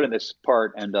 He got put in this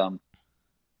part, and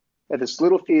at this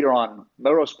little theater on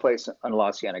Melrose Place in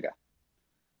La Cienega,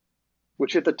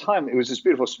 which at the time, it was this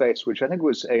beautiful space, which I think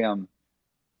was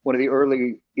one of the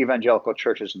early evangelical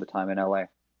churches at the time in LA.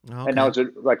 Okay. And now it's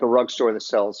like a rug store that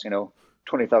sells,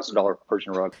 $20,000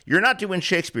 Persian rug. You're not doing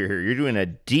Shakespeare here. You're doing a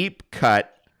deep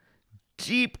cut,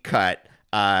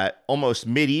 almost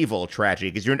medieval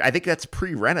tragedy. Because I think that's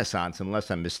pre-Renaissance,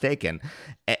 unless I'm mistaken.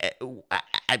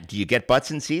 Do you get butts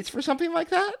and seats for something like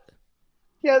that?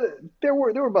 Yeah, there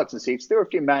were butts and seats. There were a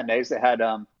few matinees that had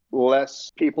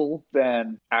less people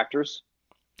than actors.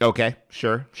 Okay,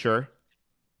 sure.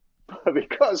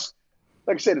 Because,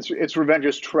 like I said, it's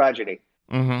Revenger's Tragedy.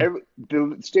 Mm-hmm.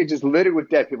 The stage is littered with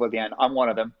dead people at the end. I'm one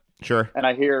of them. Sure. And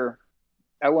I hear,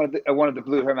 at one of the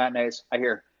Blue Hair matinees, I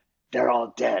hear, "They're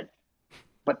all dead,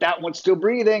 but that one's still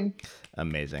breathing."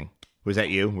 Amazing. Was that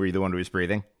you? Were you the one who was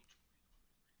breathing?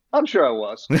 I'm sure I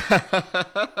was. we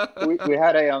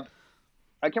had I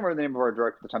can't remember the name of our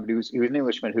director at the time, but he was an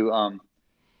Englishman who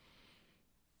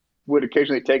would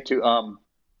occasionally take to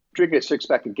drinking a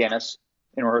six-pack of Guinness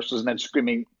in rehearsals and then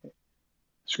screaming at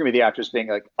the actors, being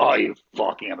like, "Oh, you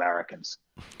fucking Americans!"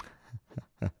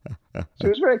 So it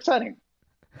was very exciting.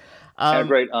 And a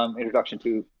great introduction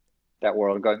to that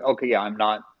world. Going, okay, yeah, I'm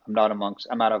not in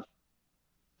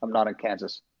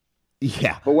Kansas.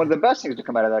 Yeah. But one of the best things to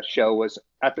come out of that show was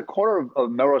at the corner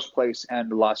of Melrose Place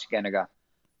and La Cienega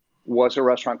was a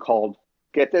restaurant called,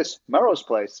 get this, Melrose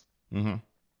Place. Mm-hmm.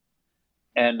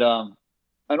 And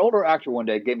an older actor one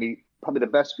day gave me probably the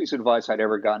best piece of advice I'd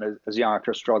ever gotten as a young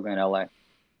actor struggling in LA.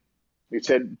 He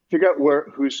said, figure out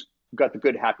who's got the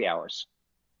good happy hours.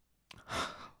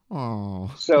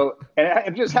 Oh. So, and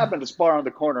it just happened, this bar on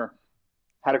the corner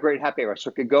had a great happy hour.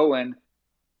 So I could go in,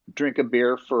 drink a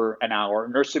beer for an hour,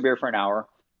 nurse a beer for an hour,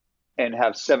 and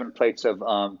have 7 plates of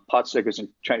pot stickers and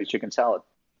Chinese chicken salad.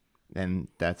 And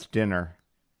that's dinner.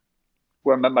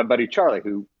 Where I met my buddy Charlie,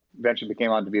 who eventually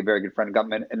became on to be a very good friend of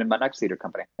government, and in my next theater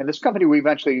company. And this company, we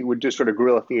eventually would do sort of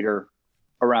guerrilla theater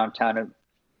around town. And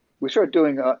we started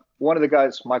doing, one of the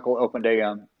guys, Michael, opened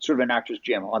a sort of an actor's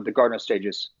gym on the Gardner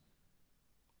stages.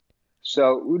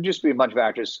 So it would just be a bunch of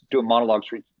actors doing monologues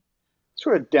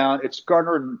sort of down. It's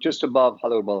Gardner just above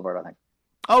Hollywood Boulevard, I think.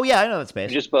 Oh yeah, I know that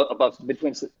space. Just above,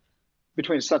 between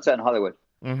Sunset and Hollywood.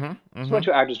 Mm-hmm. It's a bunch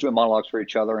of actors doing monologues for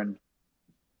each other, and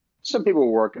some people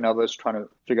were working, others trying to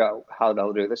figure out how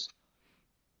they'll do this.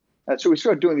 And so we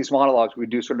started doing these monologues. We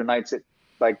do sort of nights at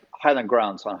like Highland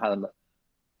Grounds on Highland,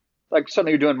 like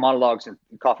suddenly you're doing monologues in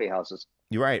coffee houses.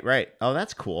 You're right, right. Oh,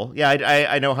 that's cool. Yeah,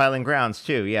 I know Highland Grounds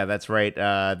too. Yeah, that's right.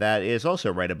 That is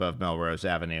also right above Melrose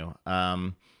Avenue.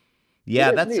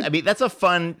 Yeah, that's a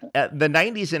fun. The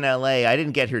 '90s in LA. I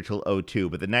didn't get here till '02,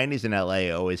 but the '90s in LA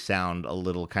always sound a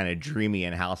little kind of dreamy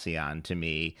and halcyon to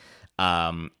me.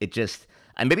 It just,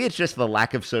 and maybe it's just the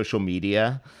lack of social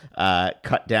media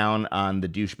cut down on the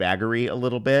douchebaggery a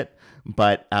little bit,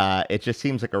 but it just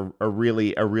seems like a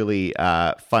really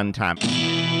fun time.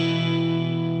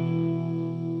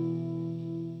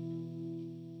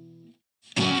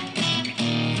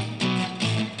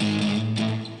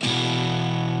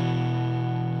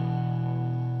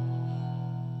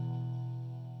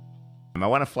 I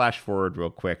want to flash forward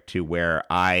real quick to where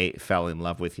I fell in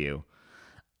love with you.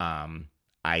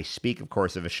 I speak, of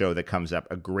course, of a show that comes up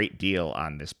a great deal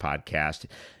on this podcast,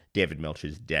 David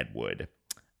Milch's Deadwood.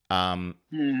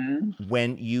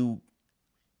 When you,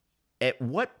 at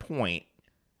what point,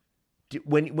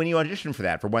 when you auditioned for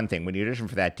that, for one thing, when you auditioned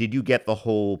for that, did you get the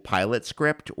whole pilot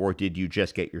script or did you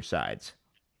just get your sides?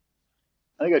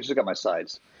 I think I just got my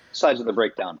sides of the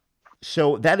breakdown.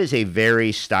 So that is a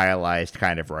very stylized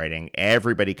kind of writing.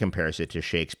 Everybody compares it to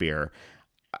Shakespeare.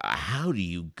 How do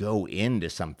you go into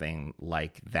something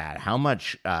like that? How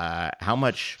much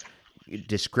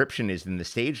description is in the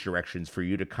stage directions for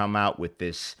you to come out with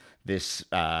this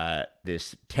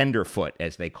tenderfoot,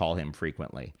 as they call him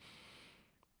frequently?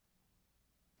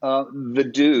 The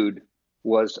dude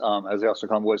was, as they also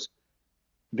call him,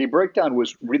 the breakdown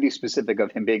was really specific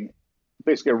of him being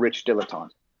basically a rich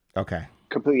dilettante. Okay.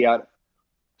 Completely out.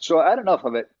 So I had enough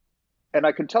of it, and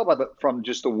I could tell from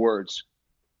just the words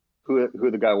who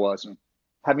the guy was, and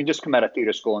having just come out of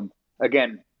theater school, and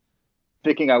again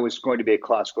thinking I was going to be a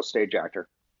classical stage actor.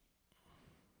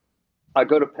 I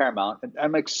go to Paramount, and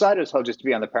I'm excited as hell just to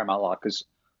be on the Paramount lot because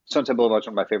Sunset Boulevard is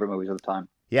one of my favorite movies of the time.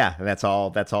 Yeah, and that's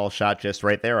all shot just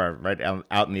right there, right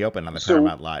out in the open on the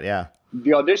Paramount lot. Yeah.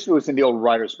 The audition was in the old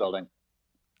writers' building.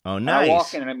 Oh, nice. And I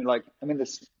walk in, and I'm in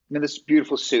this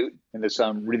beautiful suit and this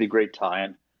really great tie,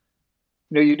 and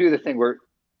you do the thing where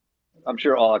I'm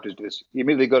sure all actors do this. You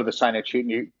immediately go to the sign-up sheet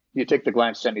and you take the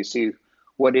glance and you see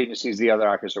what agencies the other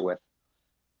actors are with.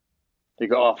 You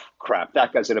go, oh crap,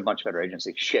 that guy's at a much better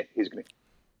agency. Shit, he's gonna.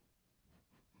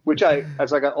 Which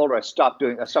as I got older, I stopped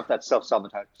that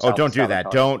self-sabotage. Oh, don't do that.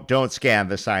 Don't scan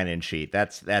the sign-in sheet.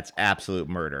 That's absolute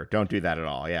murder. Don't do that at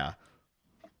all. Yeah.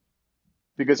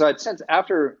 Because I'd sensed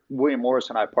after William Morris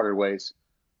and I parted ways,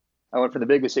 I went from the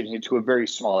biggest agency to a very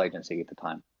small agency at the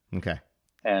time. Okay.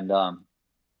 And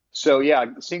so yeah,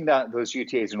 seeing those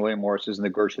UTAs and William Morris's and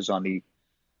the Gershes on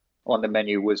the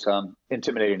menu was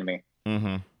intimidating to me.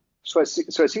 Mm-hmm. So I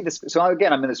see this. So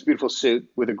again, I'm in this beautiful suit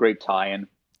with a great tie, and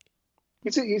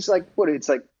he's like what? It's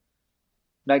like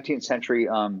 19th century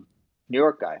New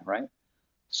York guy, right?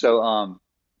 So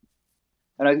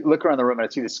and I look around the room and I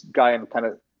see this guy in kind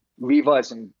of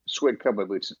Levi's and suede cowboy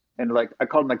boots, and like I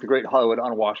called him like the Great Hollywood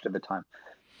Unwashed at the time.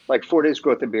 Like 4 days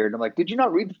growth of beard. And I'm like, did you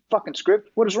not read the fucking script?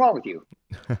 What is wrong with you?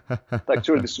 Like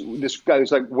sort of this guy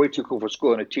who's like way too cool for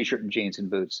school in a t-shirt and jeans and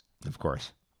boots. Of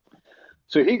course.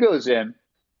 So he goes in,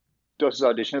 does his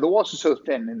audition. And the walls are so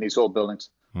thin in these old buildings.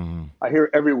 Mm-hmm. I hear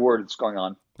every word that's going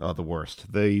on. Oh, the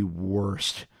worst. The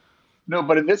worst. No,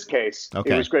 but in this case,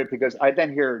 okay. It was great because I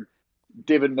then hear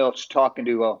David Milch talking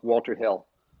to Walter Hill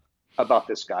about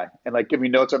this guy and like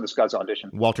giving notes on this guy's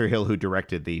audition. Walter Hill, who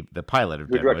directed the pilot of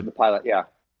Deadwood. Who directed the pilot, yeah.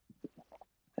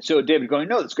 So David going,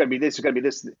 no, it's got to be this, it's got to be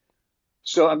this.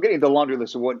 So I'm getting the laundry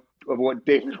list of what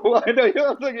David. Well, I know you're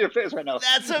looking at your face right now.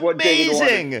 That's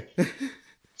amazing.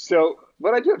 So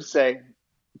what I do have to say,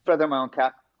 feather my own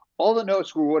cap. All the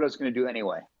notes were what I was going to do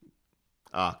anyway.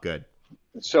 Ah, good.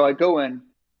 So I go in,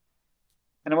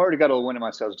 and I've already got a little wind in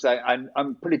myself because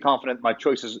I'm pretty confident my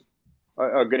choices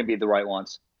are going to be the right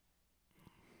ones.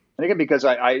 And again, because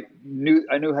I knew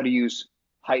how to use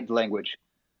heightened language.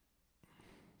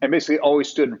 And basically always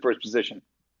stood in first position.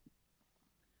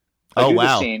 Oh,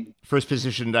 wow. First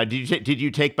position. Did you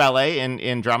take ballet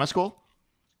in drama school?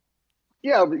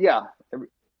 Yeah.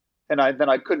 and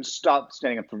I couldn't stop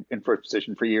standing up in first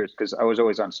position for years because I was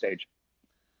always on stage,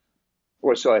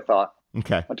 or so I thought.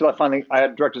 Okay. Until I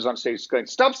had directors on stage going,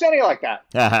 "Stop standing like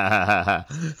that.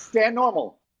 Stand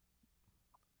normal."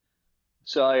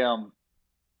 So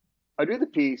I do the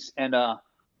piece, and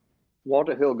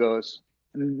Walter Hill goes,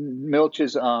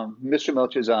 Mr.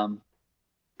 Milch is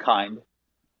kind,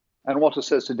 and Walter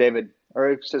says to David, or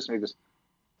he says to me, he goes,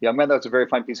 "Young man, that's a very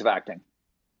fine piece of acting."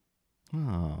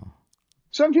 Oh.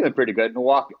 So I'm feeling pretty good. And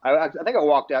I think I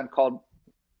walked out and called.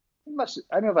 I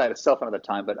don't know if I had a cell phone at the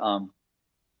time, but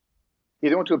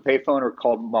either went to a payphone or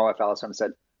called my wife Allison and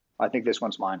said, "I think this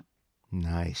one's mine."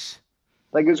 Nice.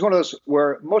 Like, it was one of those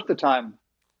where most of the time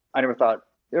I never thought.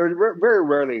 Very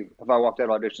rarely have I walked out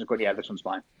of auditions going, "Yeah, this one's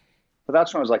mine." But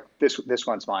that's when I was like, "This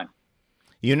one's mine."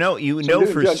 You know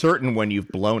for certain when you've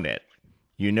blown it.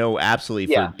 You know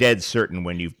absolutely for dead certain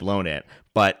when you've blown it.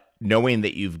 But knowing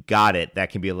that you've got it,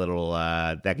 that can be a little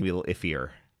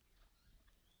iffier.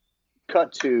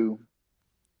 Cut to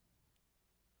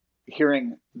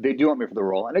hearing they do want me for the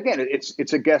role, and again,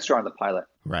 it's a guest star on the pilot,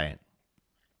 right?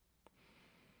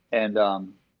 And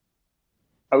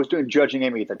I was doing Judging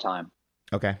Amy at the time.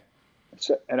 Okay.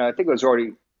 So, and I think I was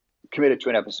already committed to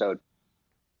an episode,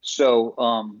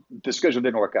 so the schedule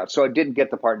didn't work out. So I didn't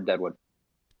get the part in Deadwood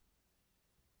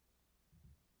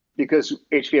because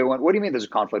HBO went, "What do you mean there's a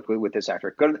conflict with this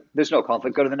actor? There's no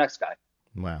conflict. Go to the next guy."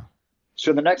 Wow.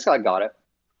 So the next guy got it.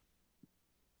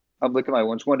 I'm looking at my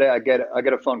ones. One day I get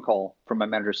a phone call from my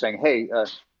manager saying, "Hey,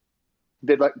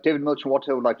 David Milch and Walter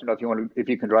Hill would like to know if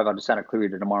you can drive out to Santa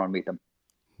Clarita tomorrow and meet them."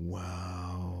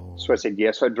 Wow. So I said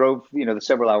yes. So I drove, the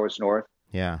several hours north.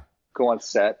 Yeah. Go on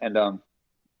set, and I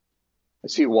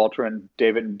see Walter and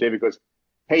David goes,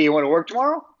 "Hey, you want to work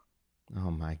tomorrow?"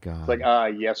 Oh my God. It's like,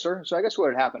 yes, sir. So I guess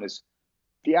what had happened is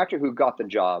the actor who got the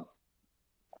job,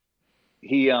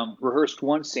 he rehearsed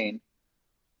one scene.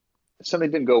 Something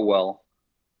didn't go well.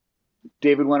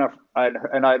 David went off, I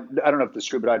don't know if this is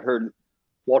true, but I'd heard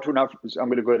Walter went off, "I'm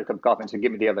going to go get a cup of coffee," and said,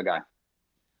 "Give me the other guy."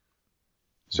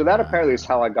 So that apparently is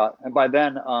how I got. And by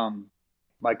then,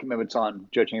 my commitments on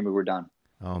Judging Amy were done.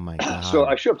 Oh my God. So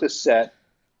I show up to set,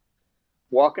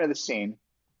 walk into the scene.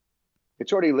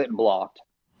 It's already lit and blocked.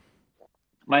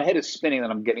 My head is spinning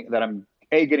that I'm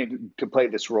getting to play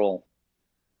this role.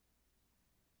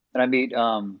 And I meet,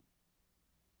 I'm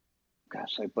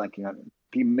blanking on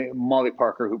Molly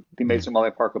Parker, the amazing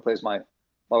Molly Parker plays my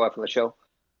wife on the show.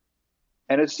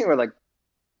 And it's a scene where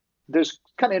there's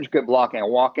kind of intricate blocking. I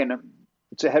walk in,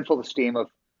 it's a head full of steam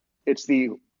it's the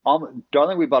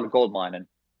 "Darling, we bought a gold mine," and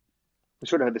we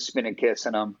sort of had this spinning kiss,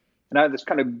 and I had this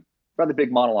kind of rather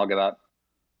big monologue about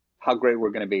how great we're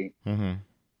going to be. Mm-hmm.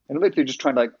 And I'm literally just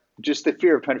just the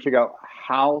fear of trying to figure out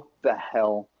how the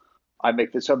hell I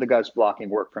make this other guy's blocking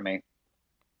work for me.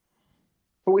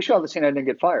 But we shot the scene, I didn't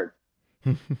get fired.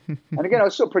 And again, I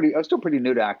was still pretty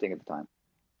new to acting at the time,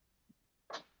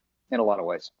 in a lot of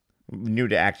ways. New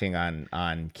to acting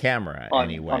on camera,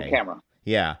 anyway. On camera.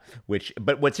 Yeah,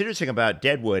 but what's interesting about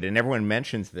Deadwood, and everyone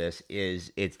mentions this,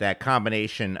 is it's that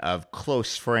combination of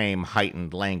close frame,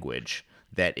 heightened language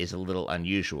that is a little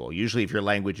unusual. Usually if your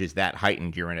language is that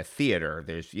heightened, you're in a theater.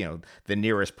 There's, the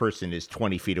nearest person is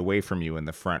 20 feet away from you in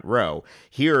the front row.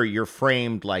 Here, you're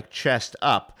framed like chest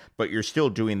up, but you're still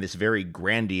doing this very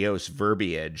grandiose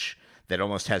verbiage that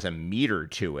almost has a meter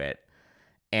to it.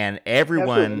 And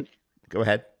everyone... Absolutely. Go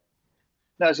ahead.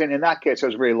 No, I was saying, in that case, I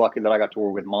was very lucky that I got to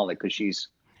work with Molly because she's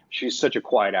such a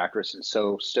quiet actress and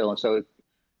so still, and so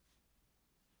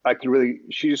I could really.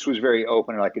 She just was very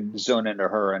open, and I could zone into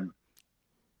her and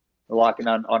locking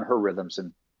on her rhythms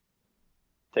and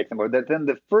take them over. Then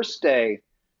the first day,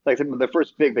 the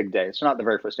first big day. So not the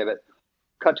very first day, but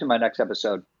cut to my next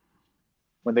episode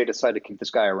when they decide to keep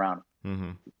this guy around.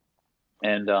 Mm-hmm.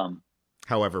 And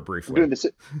however briefly, doing this.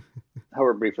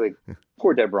 However briefly,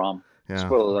 poor Deb Rom. Yeah.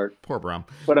 Spoiler alert. Poor Brom.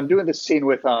 But I'm doing this scene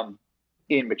with Ian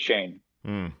McShane,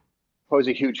 who I was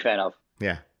a huge fan of.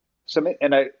 Yeah. So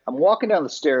I'm walking down the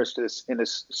stairs in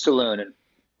this saloon, and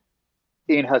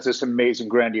Ian has this amazing,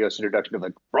 grandiose introduction of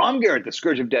Brom Garrett, the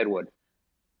Scourge of Deadwood.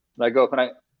 And I go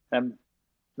up and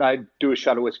I do a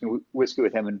shot of whiskey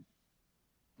with him, and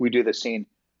we do the scene.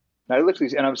 And I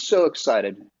literally, and I'm so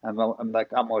excited. I'm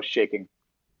almost shaking.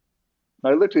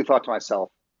 And I literally thought to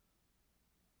myself,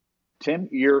 Tim,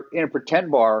 you're in a pretend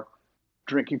bar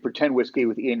drinking pretend whiskey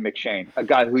with Ian McShane, a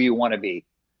guy who you want to be.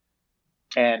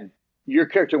 And your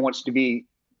character wants to be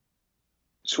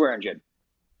Swearingen.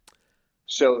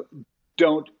 So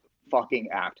don't fucking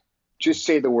act. Just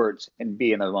say the words and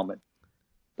be in the moment.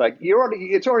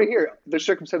 It's already here. The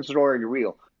circumstances are already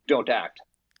real. Don't act.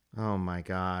 Oh my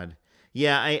God.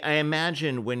 Yeah, I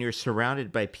imagine when you're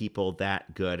surrounded by people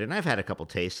that good, and I've had a couple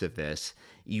tastes of this,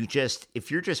 if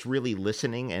you're just really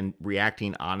listening and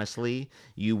reacting honestly,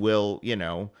 you will,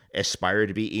 aspire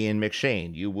to be Ian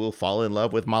McShane. You will fall in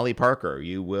love with Molly Parker.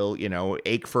 You will,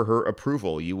 ache for her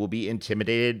approval. You will be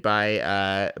intimidated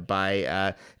by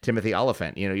Timothy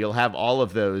Oliphant. You'll have all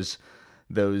of those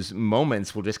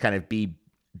moments will just kind of be,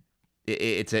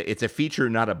 it's a feature,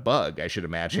 not a bug, I should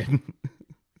imagine.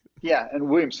 Yeah, and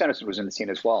William Sanderson was in the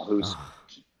scene as well, who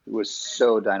was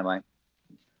so dynamite.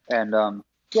 And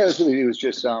it was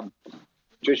just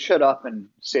shut up and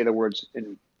say the words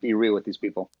and be real with these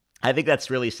people. I think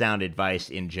that's really sound advice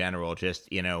in general. Just,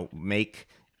 make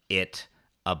it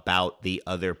about the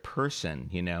other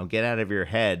person, get out of your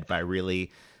head by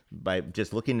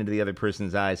just looking into the other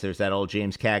person's eyes. There's that old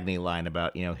James Cagney line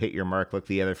about, hit your mark, look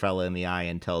the other fella in the eye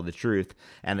and tell the truth.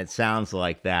 And it sounds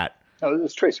like that. Oh, this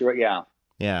is Tracy, right? Yeah.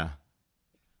 Yeah.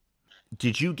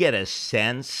 Did you get a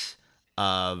sense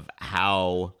of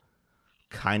how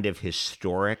kind of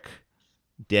historic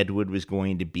Deadwood was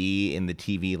going to be in the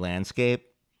TV landscape?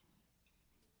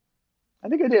 I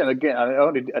think I did. Again,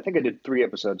 I think I did 3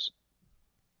 episodes.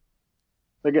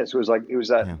 I guess it was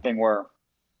that thing where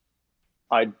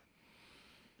I'm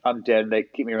dead. They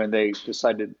keep me around. They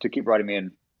decided to keep writing me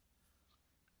in.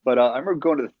 But I remember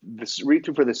going to this read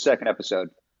through for the second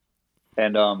episode,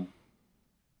 and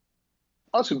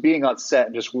also being on set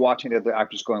and just watching the other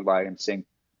actors going by and seeing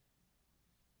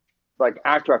like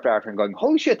actor after actor and going,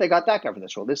 holy shit, they got that guy for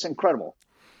this role. This is incredible.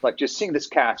 Like just seeing this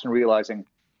cast and realizing,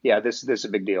 yeah, this is a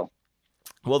big deal.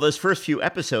 Well, those first few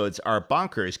episodes are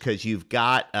bonkers because you've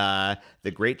got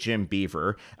the great Jim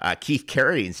Beaver, Keith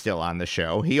Carradine's still on the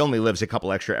show. He only lives a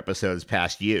couple extra episodes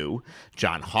past you.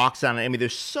 John Hawkes on it. I mean,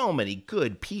 there's so many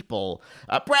good people.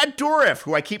 Brad Dourif,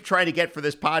 who I keep trying to get for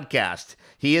this podcast.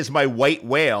 He is my white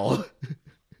whale.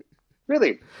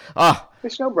 Really?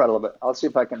 There's no Brad a little bit. I'll see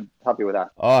if I can help you with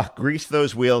that. Grease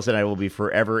those wheels and I will be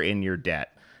forever in your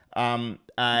debt. It's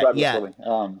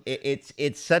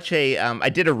such a I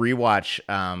did a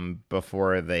rewatch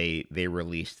before they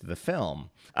released the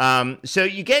film. So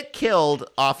you get killed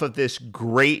off of this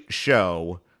great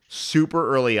show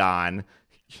super early on.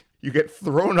 You get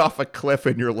thrown off a cliff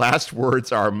and your last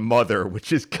words are mother,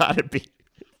 which has got to be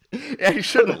I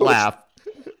shouldn't laugh.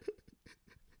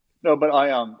 No, but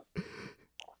I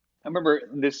remember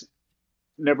this,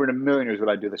 never in a million years would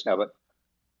I do this now, but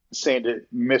saying to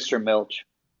Mr. Milch,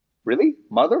 really?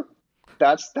 Mother?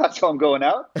 That's how I'm going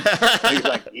out? And he's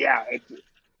like, yeah,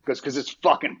 because it's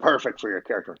fucking perfect for your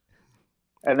character.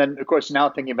 And then, of course, now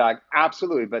thinking back,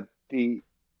 absolutely, but the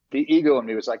ego in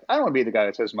me was like, I don't want to be the guy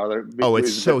that says mother. Oh,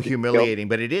 it's so humiliating,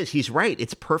 but it is. He's right.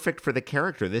 It's perfect for the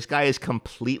character. This guy is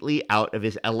completely out of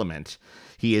his element.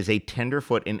 He is a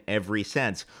tenderfoot in every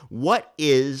sense. What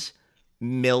is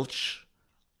Milch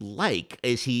like?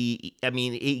 He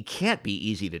can't be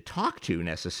easy to talk to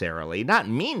necessarily. Not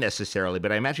mean necessarily,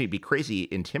 but I imagine he'd be crazy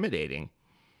intimidating.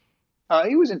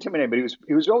 He was intimidating, but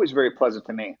he was always very pleasant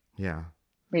to me. Yeah.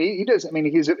 I mean, he does. I mean,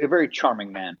 he's a very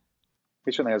charming man.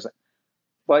 He certainly has.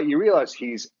 But you realize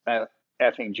he's an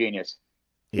effing genius.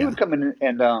 He would come in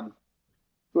and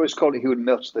he would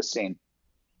milch the scene.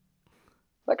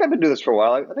 Like I've been doing this for a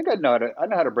while. I think I know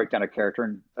how to break down a character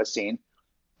in a scene.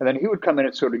 And then he would come in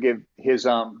and sort of give his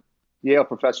Yale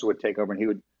professor would take over and he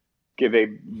would give a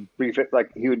brief,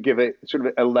 like he would give a sort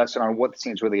of a lesson on what the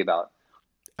scene's really about.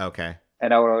 Okay.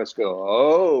 And I would always go,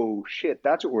 oh shit,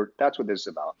 that's what this is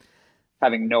about.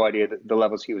 Having no idea the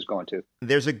levels he was going to.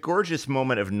 There's a gorgeous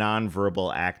moment of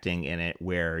nonverbal acting in it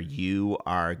where you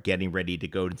are getting ready to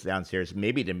go downstairs,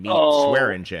 maybe to meet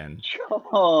Swearingen.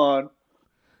 John.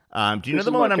 Do you know the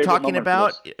moment I'm talking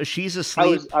about? She's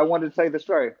asleep. I wanted to tell you the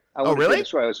story. Oh, really?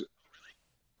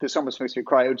 This almost makes me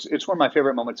cry. It's one of my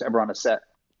favorite moments ever on a set.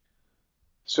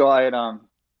 So I had,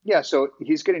 so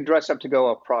he's getting dressed up to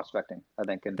go prospecting, I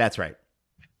think. And that's right.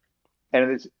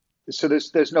 And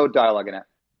there's no dialogue in it.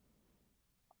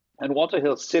 And Walter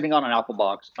Hill's sitting on an apple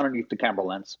box underneath the camera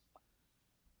lens.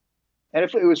 And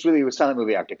it was silent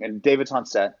movie acting. And David's on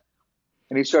set,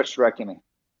 and he starts directing me.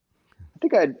 I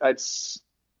think I'd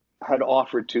had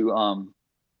offered to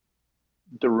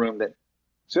the room that,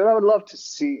 so I would love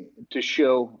to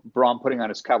show Brom putting on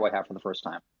his cowboy hat for the first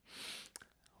time.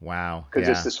 Wow. Because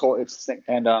it's this thing.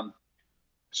 And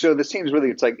so the scene's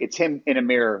really, it's him in a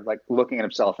mirror, like looking at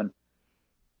himself, and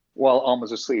while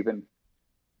Alma's asleep. And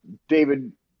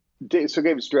David's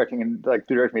directing, and like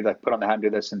directing me, like put on the hat and do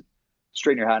this and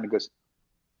straighten your hat, and he goes,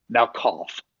 now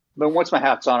cough. Then once my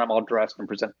hat's on, I'm all dressed and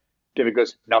present. David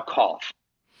goes, now cough.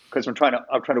 Because I'm trying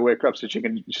to wake her up so she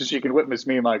can witness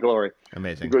me in my glory.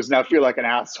 Amazing. He goes, now feel like an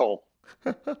asshole.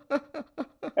 And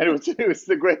it was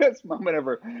the greatest moment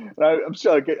ever. And I'm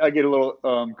still I get a little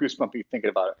goosebumpy thinking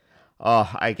about it. Oh,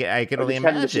 I can I only just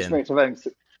having this imagine. experience of having,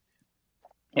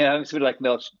 having somebody like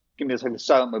Milch give me this like the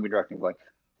silent movie directing, like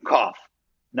cough,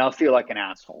 now feel like an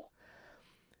asshole.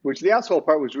 Which the asshole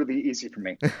part was really easy for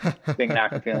me, being an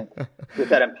actor feeling with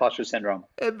that imposter syndrome.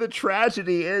 And the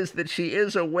tragedy is that she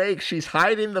is awake. She's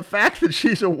hiding the fact that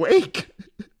she's awake.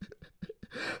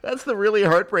 That's the really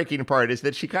heartbreaking part, is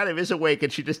that she kind of is awake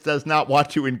and she just does not want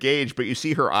to engage, but you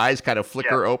see her eyes kind of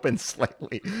flicker open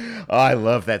slightly. Oh, I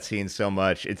love that scene so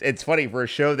much. It's funny for a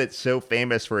show that's so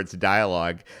famous for its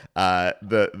dialogue.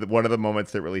 The one of the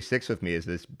moments that really sticks with me is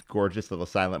this gorgeous little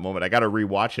silent moment. I got to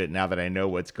rewatch it now that I know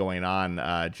what's going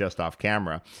on just off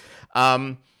camera.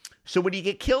 So when you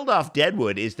get killed off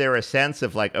Deadwood, is there a sense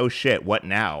of like, oh shit, what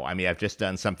now? I mean, I've just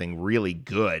done something really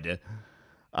good.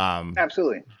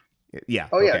 Absolutely. Yeah.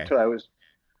 Oh yeah. Okay. So I was.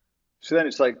 So then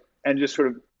it's like, and just sort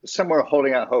of somewhere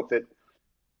holding out hope that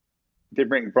they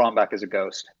bring Braun back as a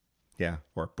ghost. Yeah.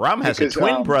 Or Brom has Because, a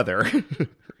twin brother.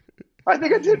 I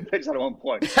think I did pitch that at one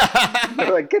point.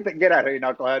 They're like, get out of here, you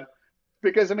knucklehead.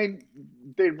 Because I mean,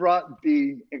 they brought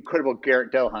the incredible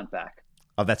Garrett Dillahunt back.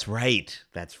 Oh, that's right.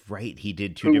 That's right. He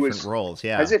did two Who different was- roles.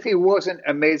 Yeah. As if he wasn't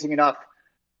amazing enough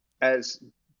as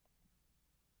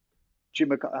Jim.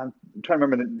 I'm trying to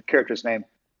remember the character's name.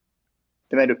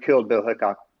 The man who killed Bill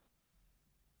Hickok.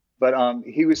 But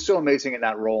he was so amazing in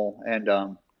that role, and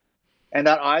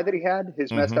that eye that he had,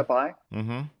 his messed up eye,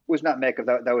 was not makeup.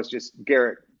 That was just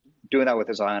Garrett doing that with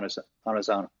his eye on his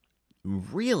own.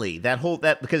 Really? That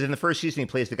because in the first season he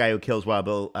plays the guy who kills Wild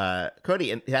Bill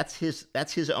Cody, and that's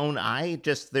his own eye.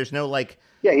 Just there's no like.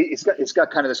 Yeah, it's got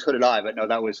kind of this hooded eye, but no,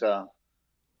 that was.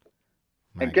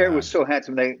 And Garrett was so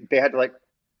handsome. They had to like,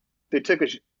 they took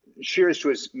shears to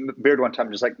his beard one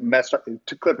time, just like messed up,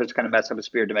 took clippers to kind of mess up his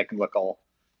beard to make him look all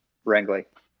wrangly.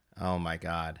 Oh my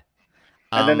God.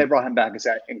 And then they brought him back as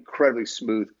that incredibly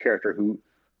smooth character who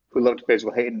loved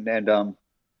Basil Hayden and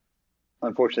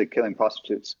unfortunately killing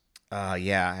prostitutes.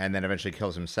 Yeah, and then eventually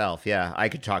kills himself. Yeah, I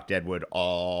could talk Deadwood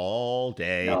all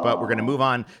day, but we're going to move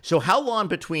on. So how long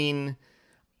between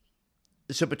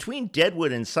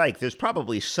Deadwood and Psych, there's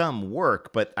probably some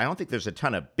work, but I don't think there's a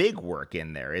ton of big work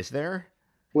in there, is there?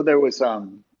 Well, there was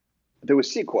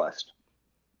Sequest.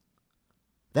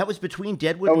 That was between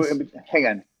Deadwood and... hang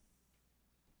on.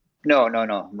 No,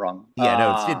 I'm wrong. Yeah,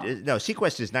 no,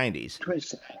 Sequest is 90s.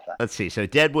 Let's see. So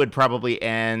Deadwood probably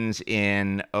ends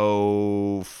in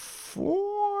 04,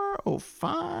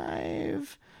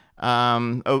 05,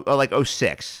 like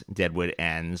 06. Deadwood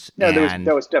ends. No,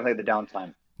 that was definitely the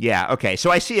downtime. Yeah, okay.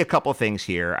 So I see a couple things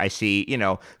here. I see,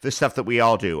 the stuff that we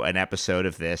all do, an episode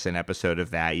of this, an episode of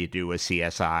that. You do a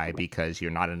CSI because you're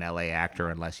not an LA actor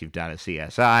unless you've done a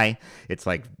CSI. It's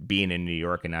like being in New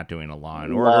York and not doing a Law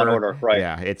and Order. Law and Order, right.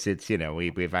 Yeah,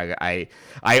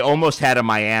 I almost had a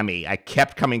Miami. I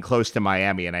kept coming close to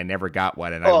Miami and I never got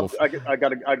one. And I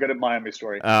got a Miami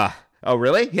story. Oh,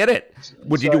 really? Hit it.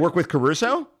 Did you work with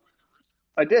Caruso?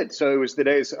 I did. So it was the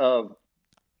days of,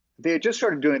 they had just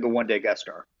started doing the one-day guest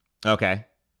star. Okay.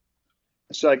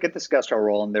 So I get this guest star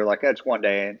role, and they're like, "It's one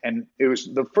day," and it was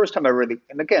the first time I really.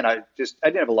 And again, I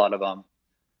didn't have a lot of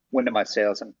wind in my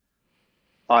sails, and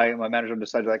my manager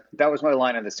decided like that was my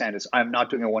line in the sand is I'm not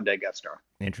doing a one-day guest star.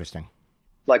 Interesting.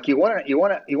 Like you're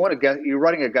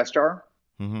writing a guest star.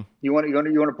 Mm-hmm. You want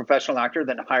a professional actor,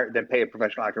 then pay a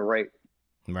professional actor rate.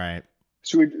 Right.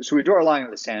 So we draw a line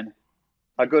in the sand.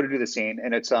 I go to do the scene,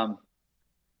 and it's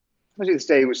this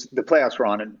day was the playoffs were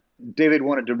on, and David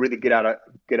wanted to really get out of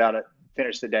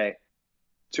finish the day,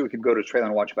 so we could go to a trailer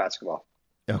and watch basketball.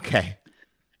 Okay.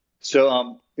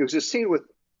 So it was a scene with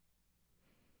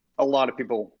a lot of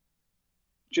people,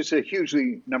 just a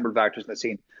hugely number of actors in the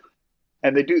scene,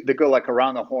 and they go like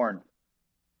around the horn,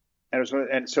 and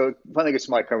so finally gets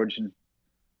to my coverage, and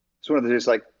it's one of the just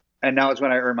like, and now is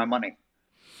when I earn my money.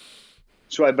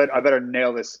 So I better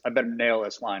nail this. I better nail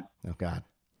this line. Oh God.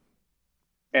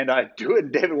 And I do it,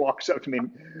 and David walks up to me,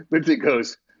 and Lindsay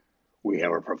goes, "We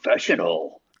have a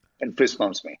professional," and fist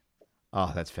bumps me.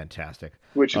 Oh, that's fantastic.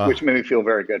 Which made me feel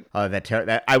very good.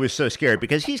 That I was so scared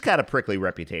because he's got a prickly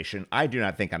reputation. I do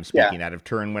not think I'm speaking out of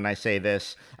turn when I say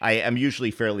this. I am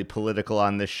usually fairly political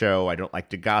on this show. I don't like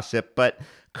to gossip, but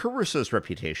Caruso's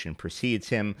reputation precedes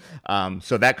him.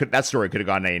 So that story could have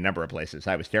gone any number of places.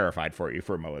 I was terrified for you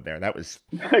for a moment there. That was,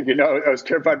 I was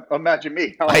terrified. Imagine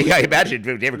me. I imagine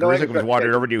David Caruso comes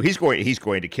wandering over to you. He's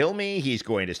going to kill me. He's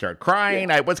going to start crying.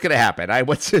 Yeah. What's going to happen?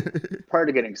 Prior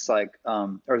to getting Psych,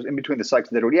 or in between the Psychs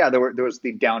and Deadwood, there was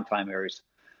the downtime areas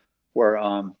where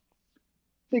I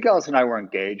think Alice and I were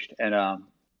engaged, and I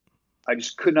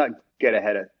just could not get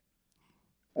ahead of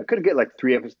I couldn't get like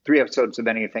three episodes of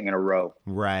anything in a row.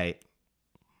 Right.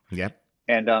 Yep.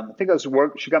 And I think I was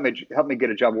she helped me get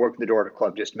a job working the door at a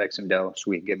club just to make some dough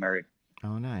so we could get married.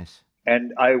 Oh, nice.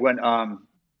 And I went, I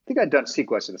think I'd done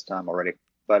Sequest at this time already,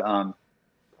 but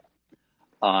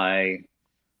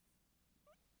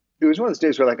it was one of those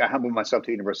days where like I humbled myself to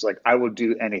the universe, like I will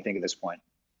do anything at this point.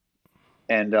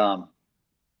 And a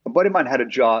buddy of mine had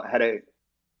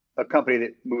a company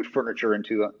that moved furniture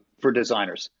for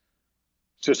designers.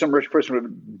 So some rich person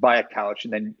would buy a couch,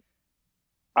 and then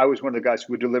I was one of the guys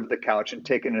who would deliver the couch and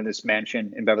take it into this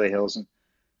mansion in Beverly Hills, and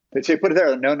they'd say, "Put it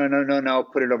there." No,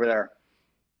 put it over there.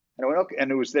 And I went, "Okay."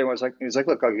 And it was like,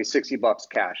 "Look, I'll give you $60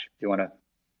 cash if you want to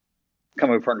come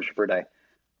move furniture for a day."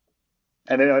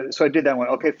 And then so I did that. And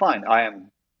went, "Okay, fine. I am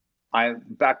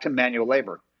back to manual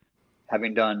labor,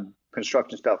 having done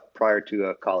construction stuff prior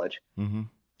to college." Mm-hmm.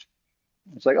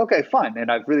 It's like, okay, fine.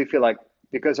 And I really feel like,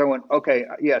 because I went, okay,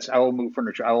 yes, I will move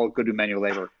furniture. I will go do manual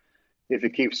labor if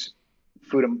it keeps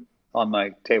food on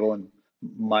my table and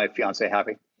my fiance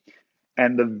happy.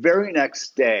 And the very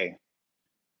next day,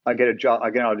 I get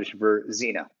an audition for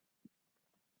Xena,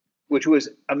 which was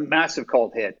a massive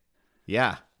cult hit.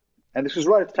 Yeah. And this was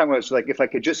right at the time where I was like, if I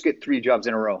could just get 3 jobs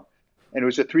in a row. And it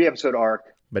was a 3-episode arc.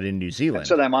 But in New Zealand. And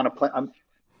so I'm on a plane.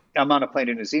 I'm on a plane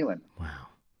to New Zealand. Wow.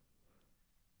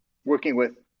 Working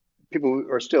with people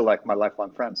who are still like my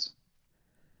lifelong friends.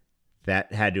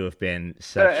 That had to have been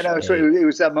such. It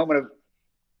was that moment of.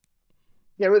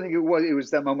 Yeah, I really think it was. It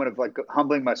was that moment of like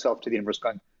humbling myself to the universe,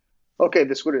 going, "Okay,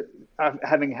 this would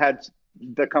having had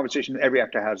the conversation that every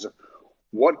actor has.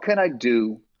 What can I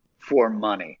do for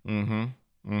money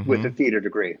with a theater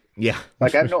degree? Yeah,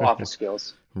 like I have no office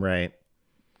skills. Right.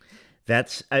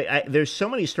 That's there's so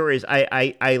many stories.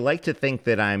 I like to think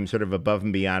that I'm sort of above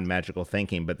and beyond magical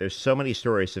thinking, but there's so many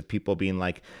stories of people being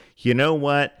like, you know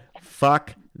what,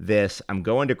 fuck this, I'm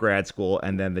going to grad school,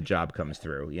 and then the job comes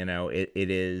through. You know,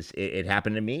 it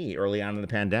happened to me early on in the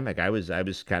pandemic. I was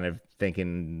kind of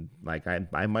thinking like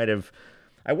I might have.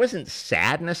 I wasn't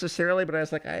sad necessarily, but I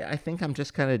was like, I think I'm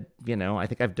just kind of, you know, I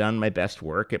think I've done my best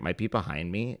work. It might be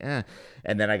behind me.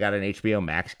 And then I got an HBO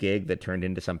Max gig that turned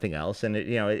into something else. And,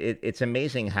 it's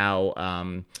amazing how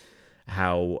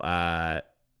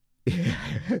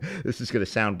this is going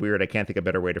to sound weird. I can't think of a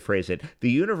better way to phrase it.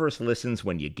 The universe listens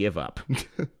when you give up.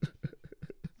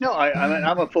 No,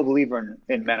 I'm a full believer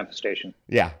in manifestation.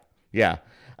 Yeah. Yeah.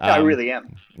 I really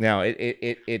am. No,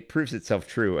 it proves itself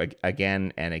true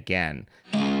again and again.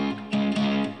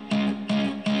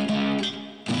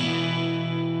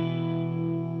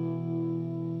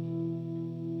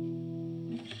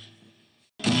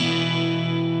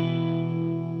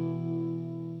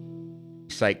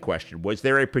 Site question. Was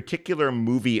there a particular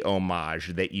movie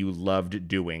homage that you loved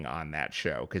doing on that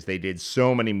show? Because they did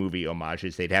so many movie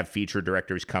homages. They'd have feature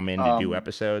directors come in to do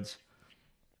episodes.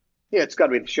 Yeah, it's got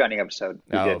to be the Shining episode.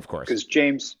 Of course. Because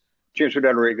James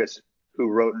Rodriguez, who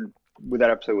wrote with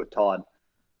that episode with Todd,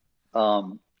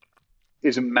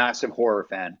 is a massive horror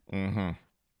fan,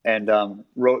 and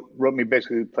wrote me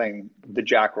basically playing the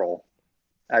Jack role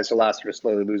as the Lazarus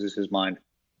slowly loses his mind.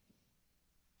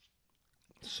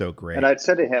 So great. And I'd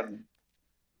said to him,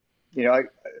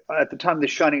 at the time, The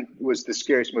Shining was the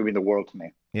scariest movie in the world to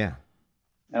me. Yeah.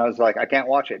 And I was like, I can't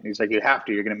watch it. And he's like, you have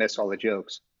to. You're going to miss all the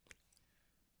jokes.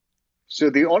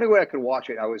 So the only way I could watch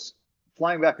it, I was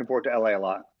flying back and forth to LA a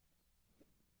lot.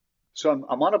 So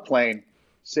I'm on a plane,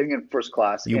 sitting in first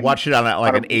class. You watched it on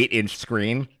an 8-inch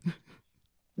screen?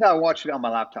 No, I watched it on my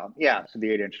laptop. Yeah, so the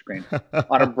 8-inch screen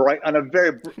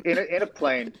in a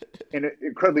plane in an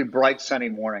incredibly bright sunny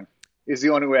morning is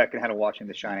the only way I can handle watching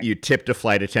The Shining. You tipped a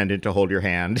flight attendant to hold your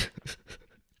hand.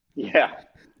 Yeah.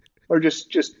 Or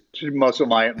just muscle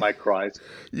my cries.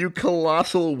 You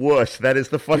colossal wuss. That is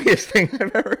the funniest thing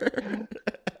I've ever heard.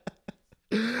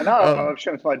 And now I'm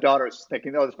showing it to my daughters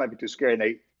thinking, this might be too scary, and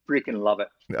they freaking love it.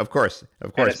 Of course.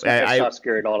 And it's not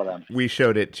scary at all to them. We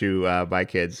showed it to my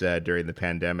kids during the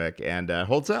pandemic, and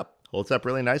holds up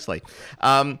really nicely.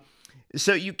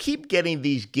 So you keep getting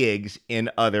these gigs in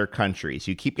other countries.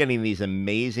 You keep getting these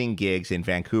amazing gigs in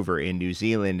Vancouver, in New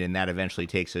Zealand, and that eventually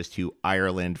takes us to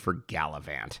Ireland for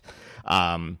Gallivant.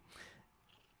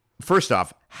 First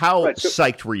off, how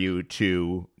psyched were you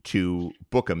to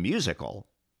book a musical?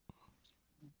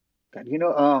 God,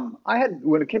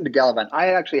 when it came to Gallivant,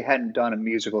 I actually hadn't done a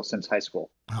musical since high school.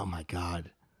 Oh my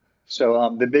God.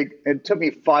 So it took me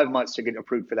 5 months to get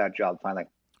approved for that job finally.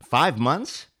 5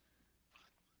 months?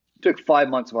 It took 5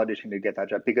 months of auditioning to get that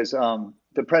job because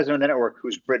the president of the network,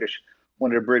 who's British,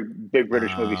 wanted a big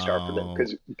British movie star for them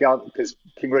because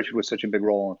King Richard was such a big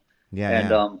role.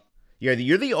 Yeah.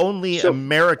 You're the only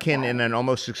American in an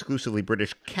almost exclusively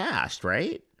British cast,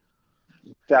 right?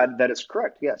 That is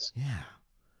correct. Yes. Yeah.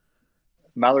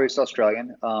 Mallory's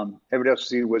Australian. Everybody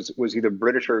else was either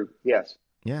British or yes.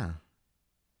 Yeah.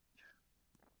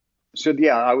 So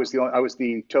yeah, I was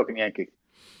the token Yankee.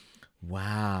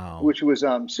 Wow. Which was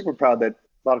super proud that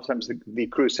a lot of times the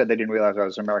crew said they didn't realize I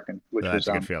was American, which That's was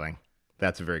a good feeling.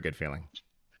 That's a very good feeling.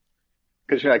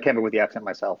 Because I came up with the accent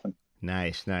myself. And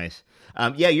Nice.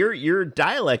 Yeah, your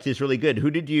dialect is really good.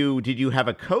 Did you have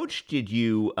a coach? Did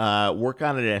you work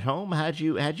on it at home? How'd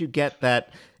you get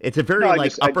that? It's a very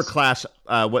upper class,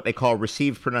 what they call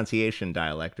received pronunciation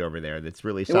dialect over there. That's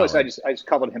really solid. It was. I just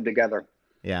cobbled him together.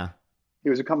 Yeah.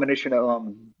 It was a combination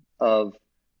of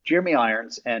Jeremy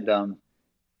Irons and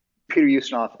Peter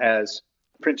Ustinov as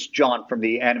Prince John from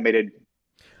the animated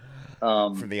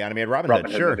Robin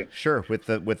Hood. Sure, with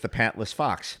the pantless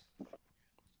fox.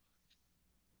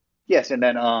 Yes, and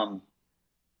then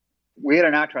we had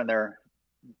an actor on there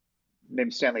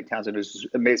named Stanley Townsend, who's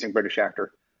an amazing British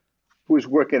actor, who was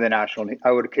working in the National. And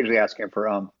I would occasionally ask him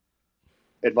for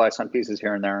advice on pieces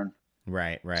here and there.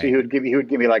 Right. So he would give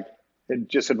me like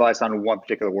just advice on one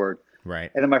particular word.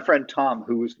 Right. And then my friend Tom,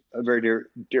 who was a very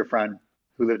dear friend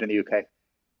who lived in the UK,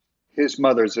 his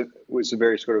mother was a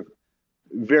very sort of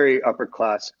very upper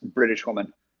class British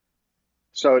woman.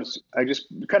 So I just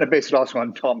kind of based it also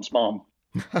on Tom's mom.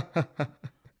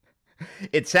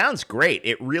 It sounds great.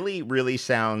 It really, really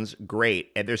sounds great.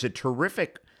 And there's a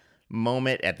terrific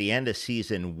moment at the end of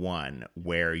season 1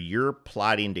 where you're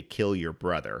plotting to kill your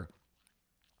brother,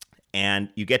 and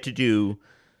you have to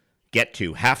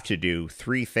do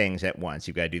 3 things at once.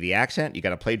 You've got to do the accent, you got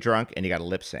to play drunk, and you got to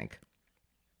lip sync.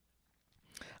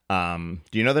 Do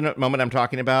you know the moment I'm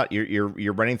talking about?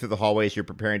 You're running through the hallways, you're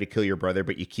preparing to kill your brother,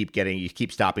 but you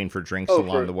keep stopping for drinks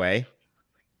along the way.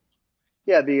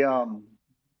 Yeah, the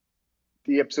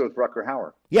episode with Rutger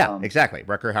Hauer. Yeah, exactly.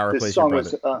 Rutger Hauer plays your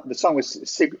brother. The song was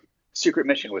Secret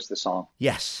Mission was the song.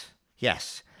 Yes.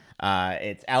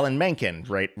 It's Alan Menken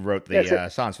wrote the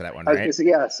songs for that one, right?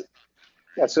 Yes.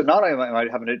 Yeah, so not only am I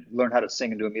having to learn how to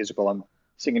sing into a musical, I'm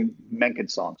singing Menken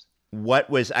songs.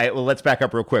 Let's back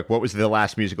up real quick. What was the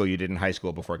last musical you did in high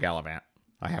school before Gallivant?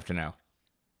 I have to know.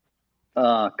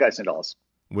 Guys and Dolls.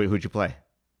 Who'd you play?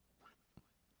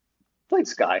 Played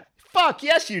Sky. Fuck,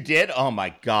 yes you did. Oh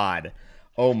my God.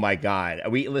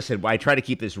 Listen, I try to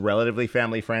keep this relatively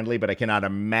family friendly, but I cannot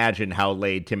imagine how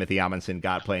laid Timothy Amundsen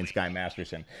got playing Sky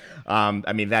Masterson.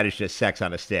 I mean, that is just sex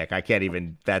on a stick. I can't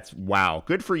even, that's wow.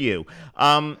 Good for you.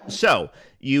 So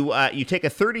you take a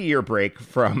 30-year break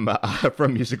from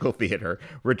musical theater,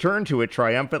 return to it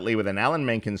triumphantly with an Alan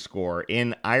Menken score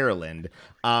in Ireland.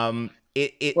 There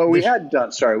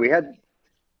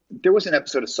was an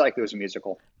episode of Psych that was a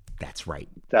musical. That's right.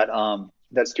 That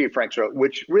Steve Franks wrote,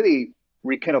 which really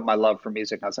rekindled my love for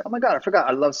music. I was like, oh my God, I forgot.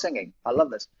 I love singing. I love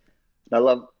this. I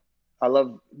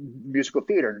love musical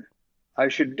theater. I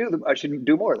should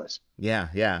do more of this.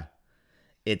 Yeah.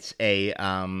 It's a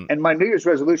and my New Year's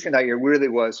resolution that year really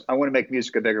was, I want to make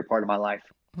music a bigger part of my life.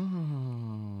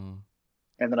 And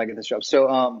then I get this job.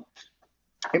 So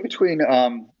in between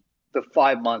the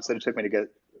 5 months that it took me to get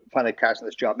finally cast in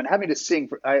this job and having to sing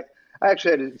I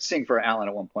actually had to sing for Alan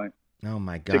at one point. Oh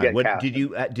my God! What did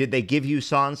you? Did they give you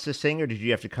songs to sing, or did you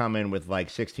have to come in with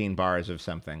like 16 bars of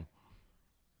something?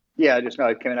 Yeah,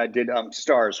 I came in. I did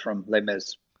 "Stars" from Les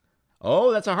Mis.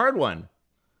 Oh, that's a hard one.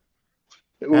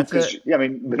 Little do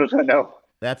I know.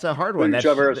 That's a hard one. That's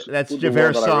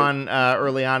Javert's song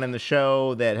early on in the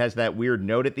show that has that weird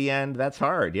note at the end. That's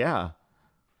hard. Yeah.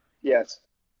 Yes,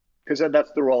 because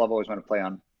that's the role I've always wanted to play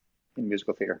on in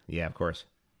musical theater. Yeah, of course.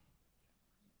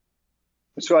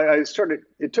 So I started.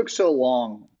 It took so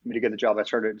long for me to get the job. I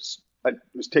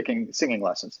was taking singing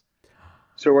lessons.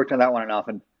 So I worked on that one and off,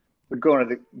 and would go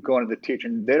into the teacher,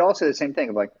 and they'd all say the same thing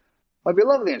of like, "Oh, you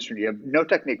love the instrument. You have no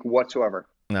technique whatsoever."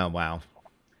 Oh wow!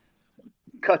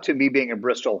 Cut to me being in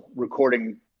Bristol,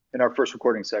 recording in our first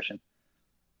recording session,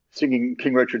 singing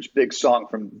King Richard's big song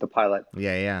from the pilot.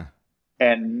 Yeah.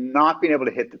 And not being able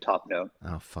to hit the top note.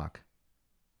 Oh fuck!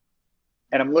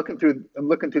 And I'm looking through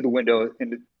the window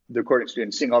in the recording studio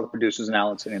and seeing all the producers and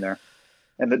Alan sitting there,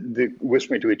 and the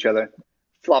whispering to each other.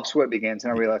 Flop sweat begins,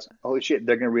 and I realize, holy shit,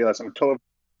 they're going to realize I'm going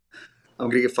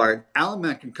to get fired. Alan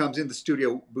Menken comes in the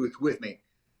studio booth with me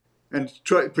and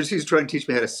proceeds to try and teach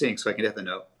me how to sing so I can hit the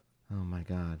note. Oh my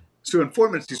God. So in 4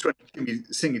 minutes, he's trying to give me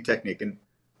singing technique, and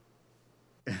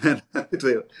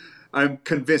I'm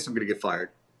convinced I'm going to get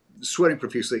fired, sweating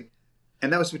profusely.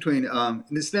 And that was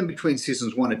between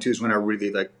seasons 1 and 2 is when I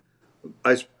really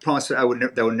I promised that I would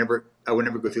never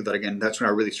go through that again. That's when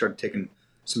I really started taking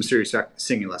some serious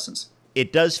singing lessons.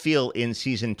 it does feel in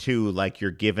season 2 like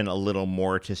you're given a little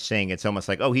more to sing. It's almost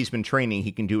like, oh, he's been training,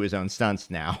 he can do his own stunts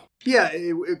now. Yeah,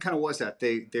 it kind of was that.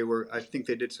 They were, I think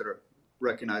they did sort of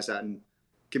recognize that and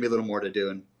give me a little more to do,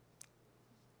 and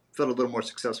felt a little more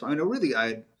successful. I mean, really,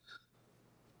 I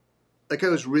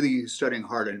was really studying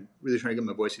hard and really trying to get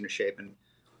my voice into shape. And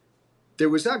there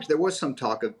was some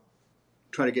talk of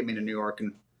trying to get me to New York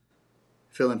and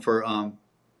fill in for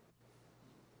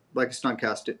like a stunt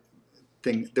cast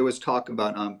thing. There was talk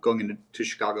about going into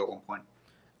Chicago at one point.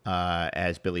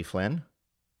 As Billy Flynn?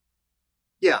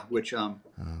 Yeah, which oh,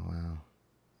 wow.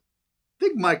 I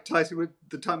think Mike Tyson at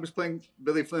the time was playing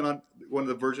Billy Flynn on one of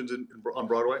the versions on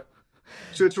Broadway.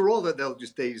 So it's a role that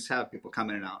they just have people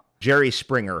come in and out. Jerry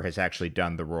Springer has actually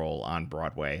done the role on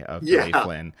Broadway of Billy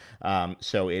Flynn.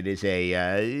 So it is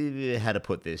how to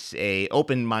put this, a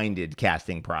open-minded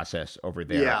casting process over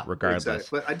there, regardless.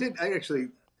 Exactly. But I actually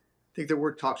think there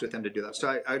were talks with them to do that.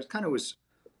 So I kind of was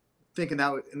thinking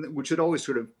that, which had always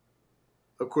sort of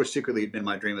course, secretly had been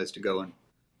my dream, is to go and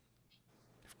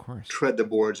tread the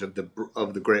boards of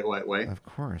the Great White Way. Of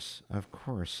course.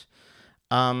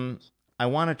 I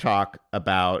want to talk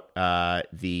about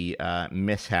the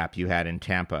mishap you had in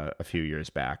Tampa a few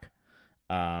years back.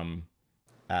 Coming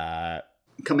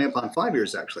up on 5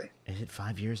 years, actually. Is it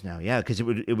 5 years now? Yeah, because it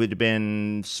would have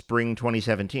been spring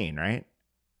 2017, right?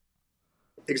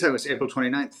 Exactly. It was April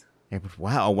 29th.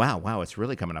 Wow. It's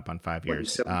really coming up on 5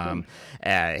 years.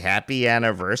 2017. Happy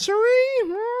anniversary.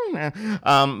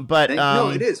 No,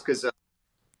 it is, because I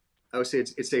would say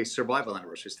it's a survival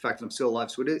anniversary. It's the fact that I'm still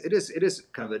alive. So it is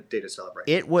kind of a day to celebrate.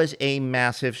 It was a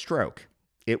massive stroke.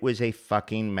 It was a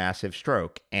fucking massive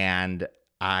stroke. And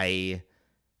you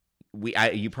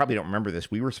probably don't remember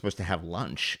this. We were supposed to have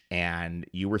lunch, and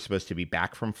you were supposed to be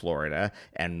back from Florida.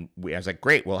 And I was like,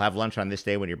 great, we'll have lunch on this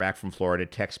day when you're back from Florida.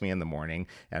 Text me in the morning.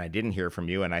 And I didn't hear from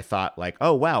you. And I thought, like,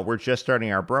 oh, wow, we're just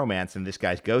starting our bromance, and this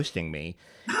guy's ghosting me.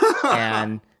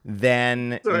 And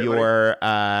then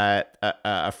a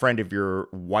friend of your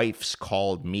wife's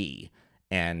called me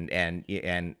and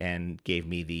gave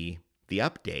me the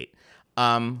update.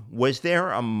 Was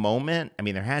there a moment? I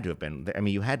mean, there had to have been. I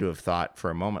mean, you had to have thought for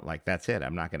a moment, like, that's it,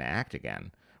 I'm not going to act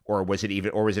again. Or was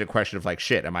it a question of like,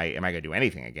 shit, am I going to do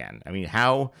anything again? I mean,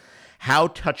 how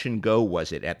touch and go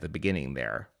was it at the beginning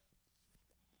there?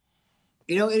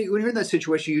 You know, when you're in that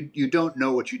situation, you don't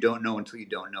know what you don't know until you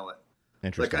don't know it.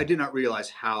 Interesting. Like, I did not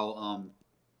realize how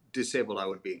disabled I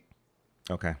would be.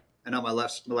 Okay. And now my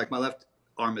left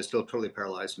arm is still totally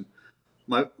paralyzed, and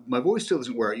my voice still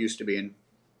isn't where it used to be, and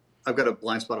I've got a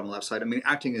blind spot on my left side. I mean,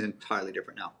 acting is entirely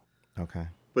different now. Okay.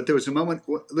 But there was a moment,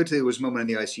 literally, there was a moment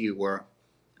in the ICU where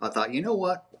I thought, you know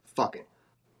what? Fuck it.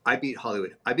 I beat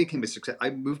Hollywood. I became a success.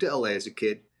 I moved to LA as a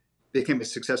kid,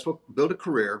 built a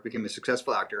career, became a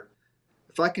successful actor.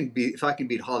 If I can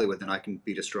beat Hollywood, then I can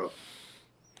beat a stroke.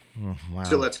 Wow.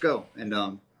 So let's go.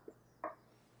 And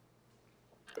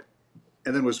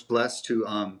then was blessed to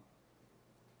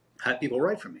have people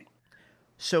write for me.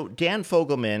 So Dan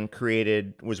Fogelman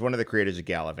was one of the creators of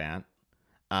Gallivant.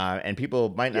 And people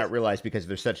might not realize, because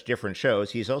they're such different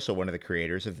shows, he's also one of the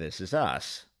creators of This Is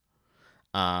Us.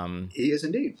 He is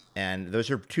indeed. And those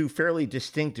are two fairly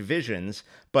distinct visions,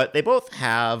 but they both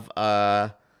have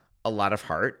a lot of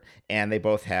heart, and they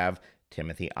both have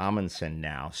Timothy Amundsen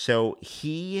now. So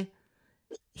he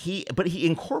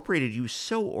incorporated you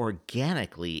so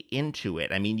organically into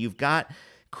it. I mean, you've got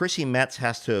Chrissy Metz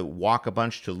has to walk a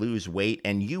bunch to lose weight,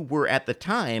 and you were at the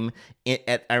time.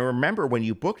 I remember when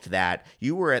you booked that,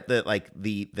 you were at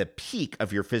the peak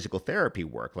of your physical therapy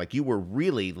work. Like, you were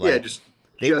really like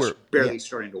they were barely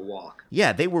starting to walk.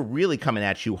 Yeah, they were really coming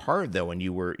at you hard though, and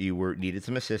you needed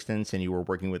some assistance, and you were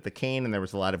working with the cane, and there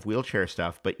was a lot of wheelchair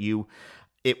stuff. But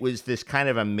it was this kind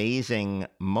of amazing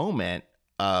moment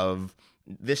of,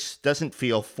 this doesn't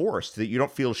feel forced, that you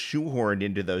don't feel shoehorned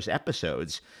into those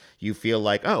episodes. You feel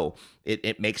like, oh,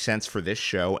 it makes sense for this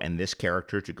show and this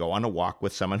character to go on a walk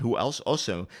with someone who else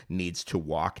also needs to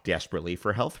walk desperately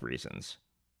for health reasons.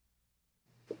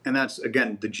 And that's,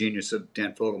 again, the genius of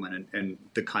Dan Fogelman and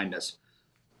the kindness.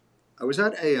 I was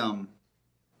at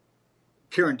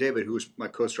Karen David, who was my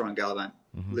co-star on Gallivant,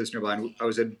 lives nearby. And I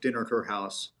was at dinner at her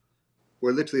house,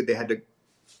 where literally they had to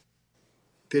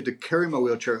carry my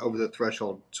wheelchair over the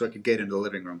threshold so I could get into the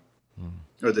living room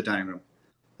or the dining room.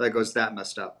 Like, I was that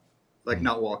messed up, like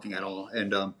not walking at all.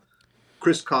 And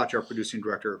Chris Koch, our producing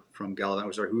director from Gallivant,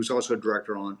 was there, who was also a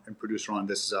director on and producer on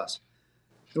This Is Us.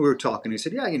 And we were talking. He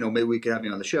said, yeah, maybe we could have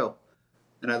you on the show.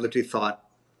 And I literally thought,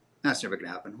 that's never going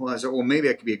to happen. Well, I said, well, maybe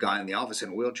I could be a guy in the office in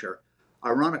a wheelchair.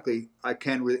 Ironically, I'm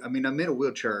in a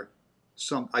wheelchair.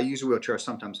 I use a wheelchair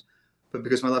sometimes, but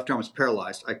because my left arm was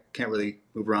paralyzed, I can't really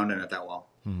move around in it that well.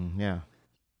 Yeah.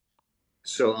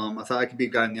 So I thought I could be a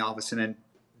guy in the office, and then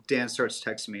Dan starts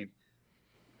texting me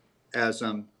as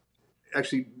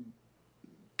actually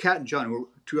Kat and John, who were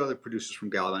two other producers from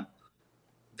Gallivant,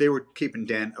 they were keeping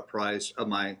Dan apprised of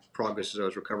my progress as I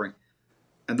was recovering.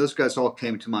 And those guys all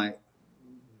came to my,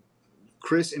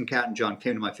 Chris and Kat and John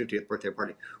came to my 50th birthday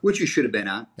party, which you should have been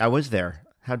at. I was there.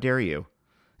 How dare you?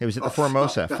 It was at the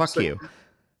Formosa. Fuck you.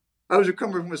 I was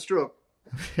recovering from a stroke.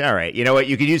 All right. You know what?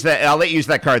 You could use that. I'll let you use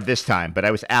that card this time, but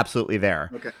I was absolutely there.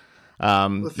 Okay.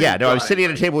 Yeah, no, I was sitting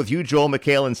at a table with you, Joel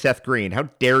McHale, and Seth Green. How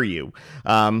dare you?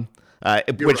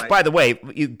 Which, right. by the way,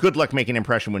 good luck making an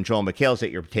impression when Joel McHale's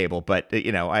at your table, but,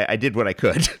 I did what I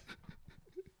could.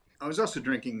 I was also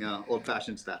drinking Old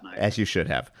Fashions that night. As you should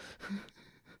have.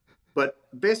 But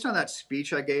based on that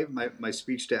speech I gave, my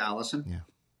speech to Allison, Yeah.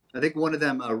 I think one of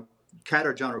them, Kat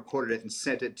or John, recorded it and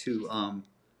sent it to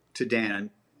Dan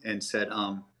and said,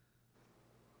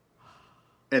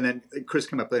 and then Chris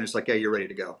came up later and it's like, yeah, you're ready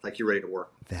to go. Like, you're ready to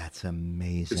work. That's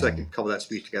amazing. It's like a couple of that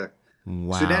speech together.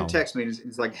 Wow. So Dan texts me and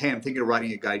he's like, hey, I'm thinking of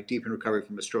writing a guy deep in recovery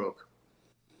from a stroke.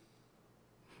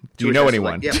 Do you know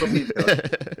anyone? Like, yeah, put me into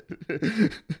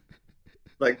it.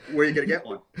 Like, where are you going to get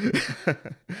one?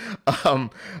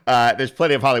 There's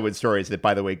plenty of Hollywood stories that,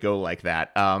 by the way, go like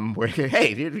that. Where,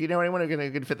 hey, do you know anyone who's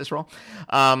going to fit this role?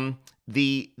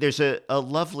 There's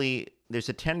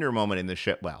a tender moment in the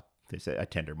show. Well, there's a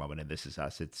tender moment in This Is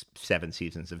Us. It's 7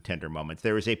 seasons of tender moments.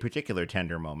 There is a particular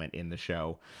tender moment in the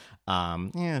show.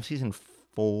 Season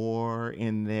 4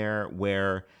 in there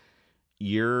where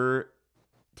you're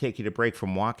taking a break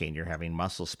from walking. You're having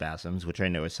muscle spasms, which I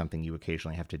know is something you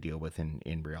occasionally have to deal with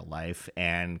in real life.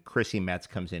 And Chrissy Metz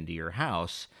comes into your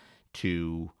house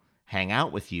to hang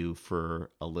out with you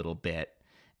for a little bit.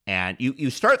 And you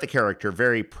start the character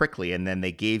very prickly, and then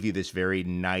they gave you this very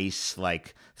nice,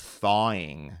 like,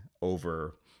 thawing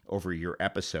over your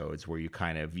episodes where you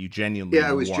genuinely I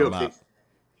always warm joke up.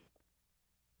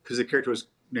 Because the character was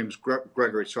named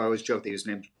Gregory, so I always joke that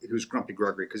he was Grumpy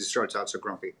Gregory because he starts out so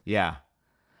grumpy. Yeah.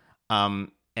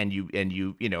 And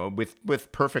you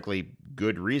with perfectly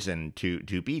good reason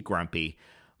to be grumpy.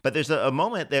 But there's a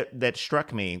moment that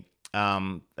struck me.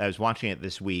 I was watching it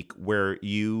this week where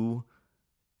you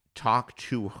talk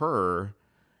to her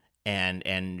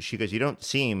and she goes, you don't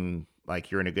seem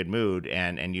like you're in a good mood.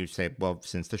 And you say, well,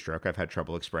 since the stroke, I've had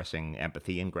trouble expressing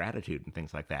empathy and gratitude and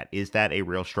things like that. Is that a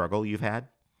real struggle you've had?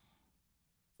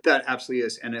 That absolutely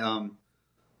is. And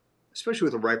especially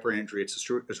with a right brain injury, it's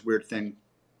a weird thing.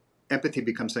 Empathy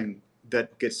becomes something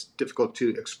that gets difficult to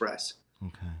express.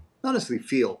 Okay. Not necessarily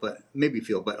feel, but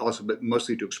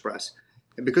mostly to express.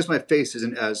 And because my face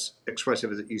isn't as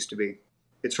expressive as it used to be,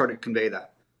 it's hard to convey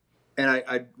that. And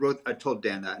I told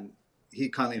Dan that, and he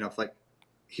kindly enough,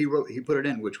 he put it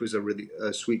in, which was a really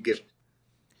sweet gift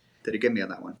that he gave me on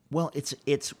that one. Well,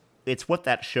 it's what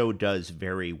that show does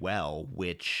very well,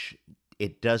 which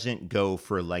it doesn't go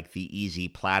for like the easy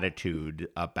platitude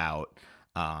about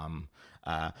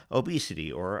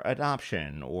obesity or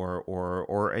adoption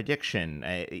or addiction.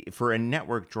 For a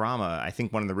network drama, I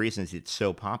think one of the reasons it's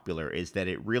so popular is that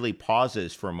it really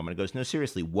pauses for a moment. It goes, no,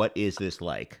 seriously, what is this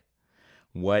like?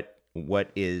 What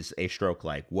is a stroke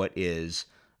like? What is,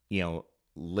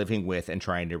 living with and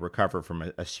trying to recover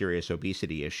from a serious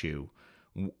obesity issue?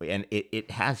 And it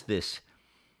has this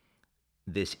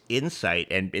insight,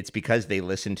 and it's because they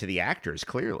listen to the actors,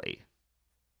 clearly.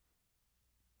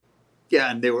 Yeah,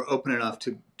 and they were open enough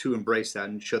to embrace that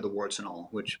and show the warts and all,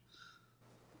 which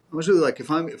I was really like, if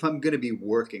I'm going to be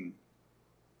working,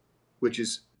 which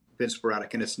has been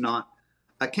sporadic, and it's not,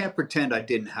 I can't pretend I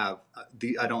don't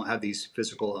have these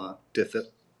physical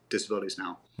disabilities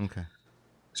now. Okay.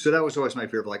 So that was always my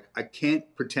fear of I can't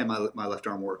pretend my left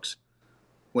arm works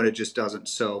when it just doesn't.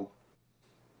 So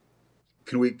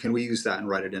can we use that and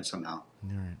write it in somehow? All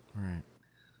right.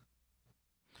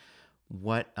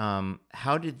 What?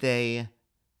 How did they?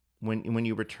 When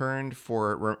you returned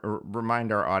for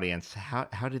remind our audience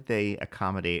how did they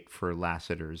accommodate for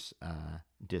Lassiter's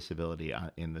disability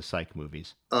in the Psych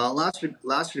movies?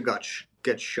 Lassiter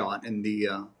gets shot in the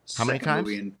how many times?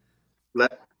 Movie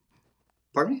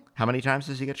pardon me? How many times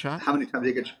does he get shot? How many times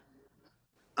did he get?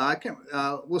 I can't.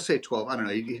 We'll say 12. I don't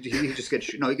know. He just gets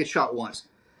he gets shot once,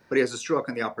 but he has a stroke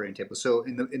on the operating table. So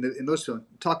in those films,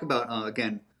 talk about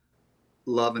again,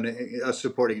 love and a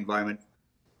supporting environment.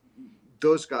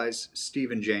 Those guys,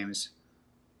 Steve and James,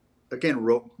 again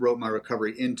wrote my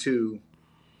recovery into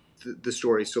the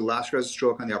story. So Lassiter has a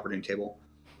stroke on the operating table.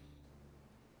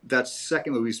 That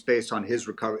second movie is based on his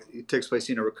recovery. It takes place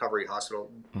in a recovery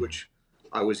hospital, which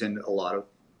I was in a lot of.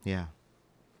 Yeah.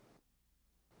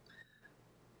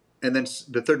 And then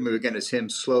the third movie again is him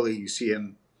slowly. You see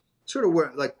him sort of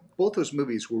where, like, both those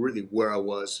movies were really where I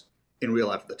was in real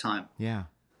life at the time. Yeah.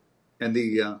 And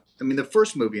the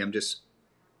first movie,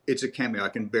 it's a cameo. I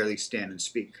can barely stand and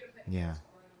speak. Yeah.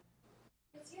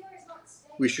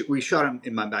 We shot him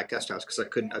in my back guest house because I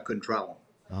couldn't travel.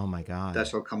 Oh my God.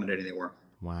 That's how accommodating they were.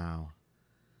 Wow.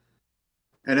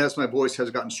 And as my voice has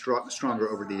gotten stronger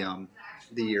over the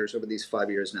years, over these 5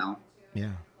 years now,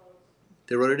 Yeah.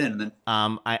 they wrote it in. And then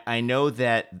I know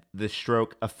that the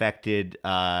stroke affected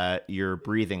your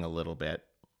breathing a little bit,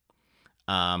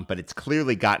 but it's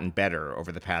clearly gotten better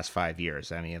over the past 5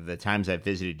 years. I mean, the times I've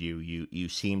visited you, you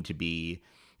seem to be,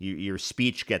 your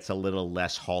speech gets a little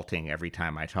less halting every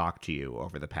time I talk to you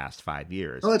over the past 5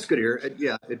 years. oh, that's good to hear.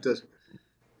 Yeah, it does.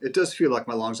 It does feel like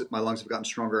my lungs have gotten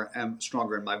stronger, and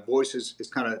my voice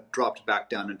is kind of dropped back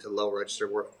down into lower register,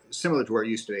 similar to where it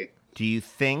used to be. Do you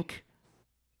think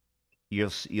you'll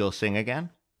sing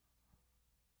again?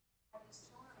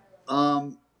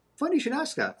 Funny you should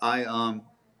ask that.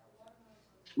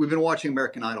 We've been watching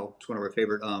American Idol. It's one of our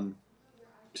favorite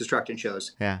distracting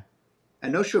shows. Yeah.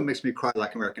 And no show makes me cry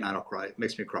like American Idol cry. It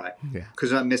makes me cry Yeah.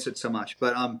 because I miss it so much.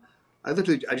 But I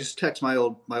just texted my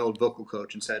old vocal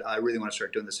coach and said I really want to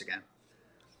start doing this again.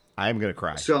 I'm gonna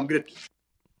cry. So I'm gonna,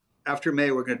 after May,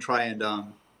 we're gonna try and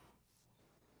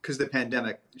because of the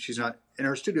pandemic, she's not in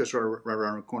her studio's right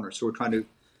around the corner. So we're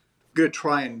gonna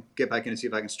try and get back in and see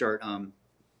if I can start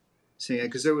singing.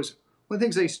 Because there was one of the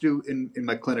things I used to do in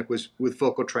my clinic was with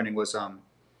vocal training was I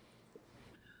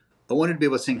wanted to be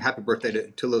able to sing Happy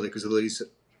Birthday to Lily because Lily's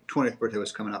 20th birthday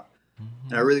was coming up. Mm-hmm.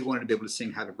 And I really wanted to be able to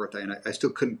sing Happy Birthday, and I still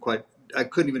couldn't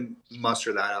even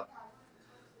muster that up.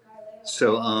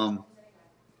 So,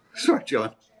 sorry,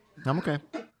 John. I'm okay.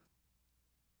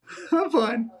 I'm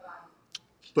fine.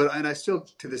 And I still,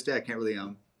 to this day, I can't really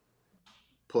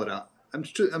pull it out. I'm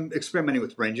experimenting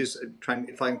with ranges,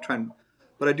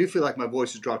 but I do feel like my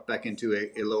voice has dropped back into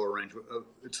a lower range.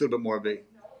 It's a little bit more of a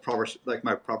proper, like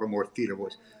my proper, more theater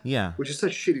voice. Yeah. Which is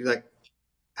such shitty, like,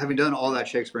 having done all that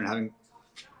Shakespeare and having,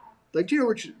 like, do you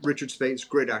know Richard Speight?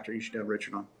 Great actor. You should have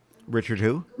Richard on. Richard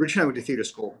who? Richard and I went to theater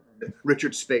school.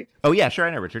 Richard Speight. Oh yeah, sure,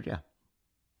 I know Richard. Yeah.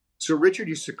 So Richard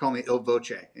used to call me Il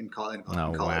Voce in college.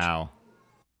 Oh wow.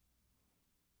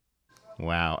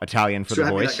 Wow, Italian for so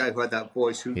the voice. That guy who had that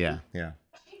voice, who yeah.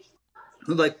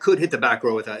 could hit the back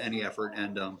row without any effort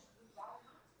and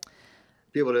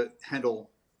be able to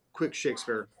handle quick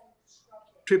Shakespeare,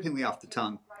 trippingly off the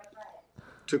tongue,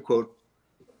 to quote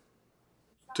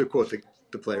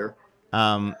the player,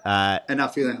 and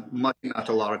not feeling much not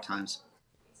a lot of times.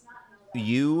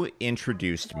 You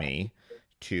introduced me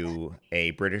to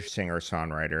a British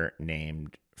singer-songwriter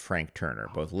named Frank Turner,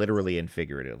 both literally and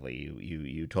figuratively.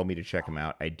 You told me to check him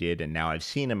out. I did, and now I've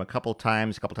seen him a couple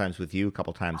times with you, a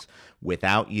couple times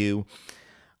without you.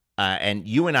 And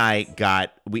you and I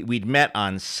we'd met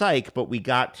on Psych, but we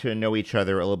got to know each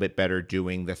other a little bit better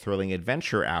doing the Thrilling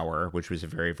Adventure Hour, which was a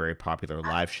very, very popular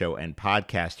live show and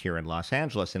podcast here in Los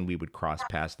Angeles, and we would cross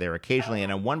paths there occasionally.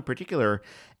 And on one particular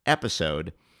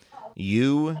episode,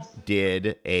 you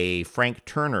did a Frank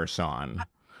Turner song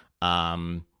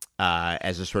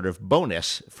as a sort of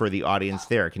bonus for the audience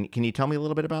there. Can you tell me a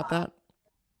little bit about that?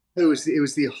 It was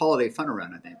the holiday fun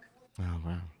around, I think. Oh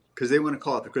wow! Because they want to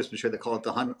call it the Christmas show, they call it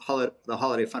the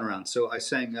holiday fun around. So I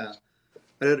sang, I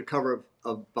did a cover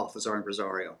of Balthazar and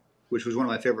Rosario, which was one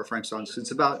of my favorite Frank songs.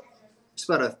 It's about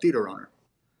a theater owner,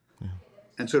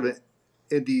 and sort of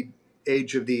in the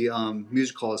age of the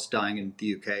music halls dying in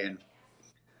the UK, and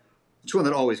it's one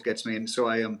that always gets me. And so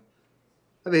I have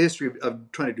a history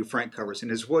of trying to do Frank covers,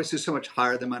 and his voice is so much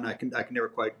higher than mine. I can never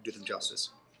quite do them justice.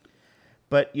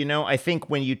 But I think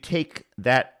when you take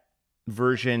that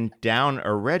version down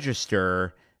a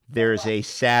register, there's a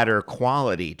sadder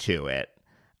quality to it.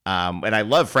 And I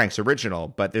love Frank's original,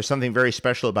 but there's something very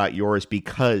special about yours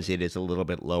because it is a little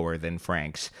bit lower than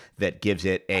Frank's that gives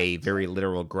it a very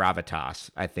literal gravitas,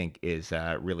 I think is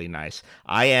really nice.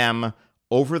 I am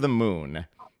over the moon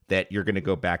that you're going to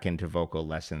go back into vocal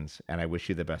lessons, and I wish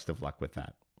you the best of luck with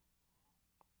that.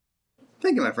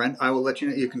 Thank you, my friend. I will let you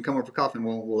know. You can come over for coffee and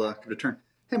we'll give it a turn.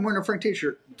 Hey, I'm wearing a Frank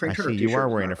Turner I see t-shirt. You are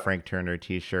wearing a Frank Turner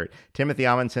t-shirt. Timothy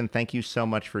Amundsen, thank you so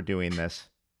much for doing this.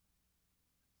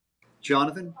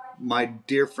 Jonathan, my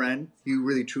dear friend, you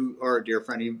really are a dear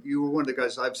friend. You were one of the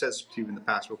guys, I've said this to you in the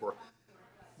past before.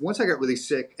 Once I got really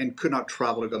sick and could not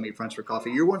travel to go meet friends for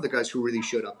coffee, you're one of the guys who really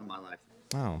showed up in my life.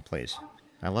 Oh, please.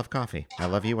 I love coffee. I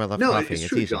love you. I love no, coffee. It's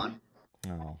true, easy. John.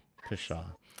 Oh, pshaw.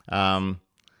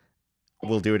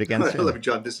 We'll do it again soon. I love you,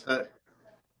 John.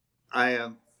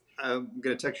 I'm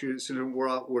going to text you as soon as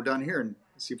we're done here and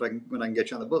see when I can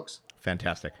get you on the books.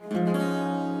 Fantastic.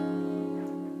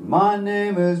 My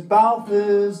name is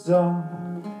Balthazar,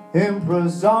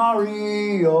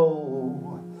 impresario.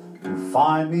 You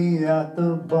find me at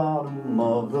the bottom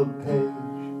of the page.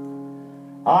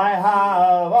 I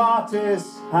have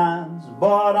artist's hands,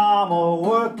 but I'm a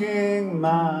working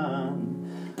man.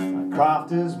 My craft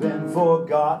has been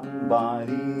forgotten by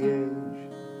the age.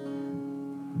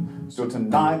 So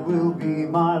tonight will be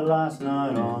my last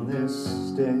night on this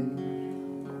stage.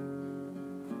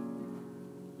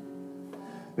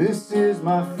 This is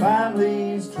my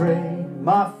family's trade.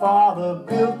 My father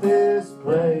built this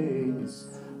place,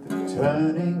 the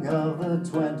turning of the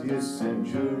 20th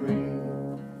century.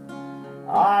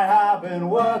 I have been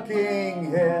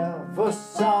working here for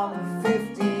some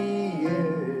 50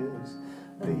 years.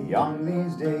 The young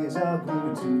these days are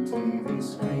glued to TV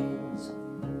screens.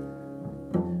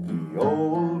 The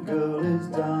old girl is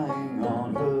dying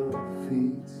on her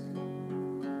feet.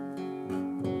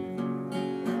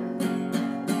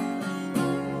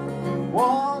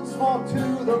 Once more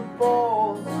to the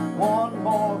boards, one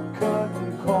more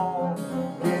curtain call.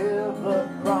 Give the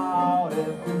crowd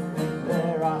everything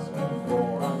they're asking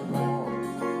for and more.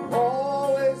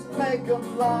 Always make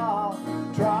them laugh,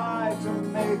 try to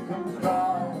make them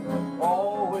cry.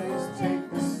 Always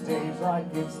take the stage like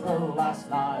it's the last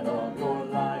night of your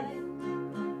life.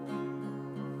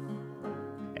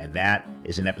 And that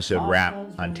is an episode wrap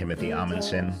on Timothy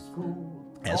Amundsen,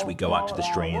 as we go out to the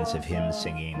strains of him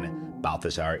singing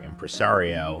Balthazar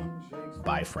Impresario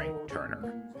by Frank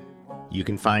Turner. You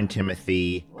can find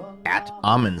Timothy at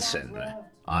Amundsen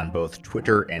on both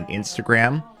Twitter and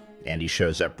Instagram, and he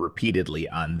shows up repeatedly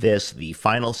on this, the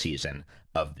final season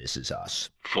of This Is Us.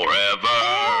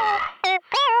 Forever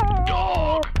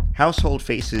Dog. Household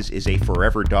Faces is a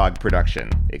Forever Dog production,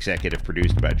 executive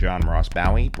produced by John Ross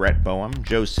Bowie, Brett Boehm,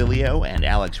 Joe Cilio, and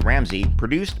Alex Ramsey,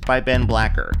 produced by Ben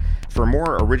Blacker. For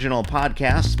more original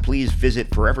podcasts, please visit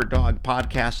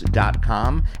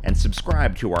foreverdogpodcast.com and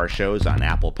subscribe to our shows on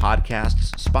Apple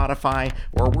Podcasts, Spotify,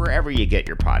 or wherever you get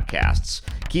your podcasts.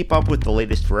 Keep up with the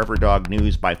latest Forever Dog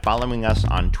news by following us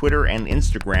on Twitter and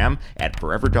Instagram at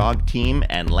Forever Dog Team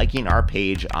and liking our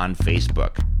page on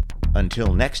Facebook.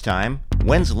 Until next time,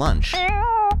 when's lunch?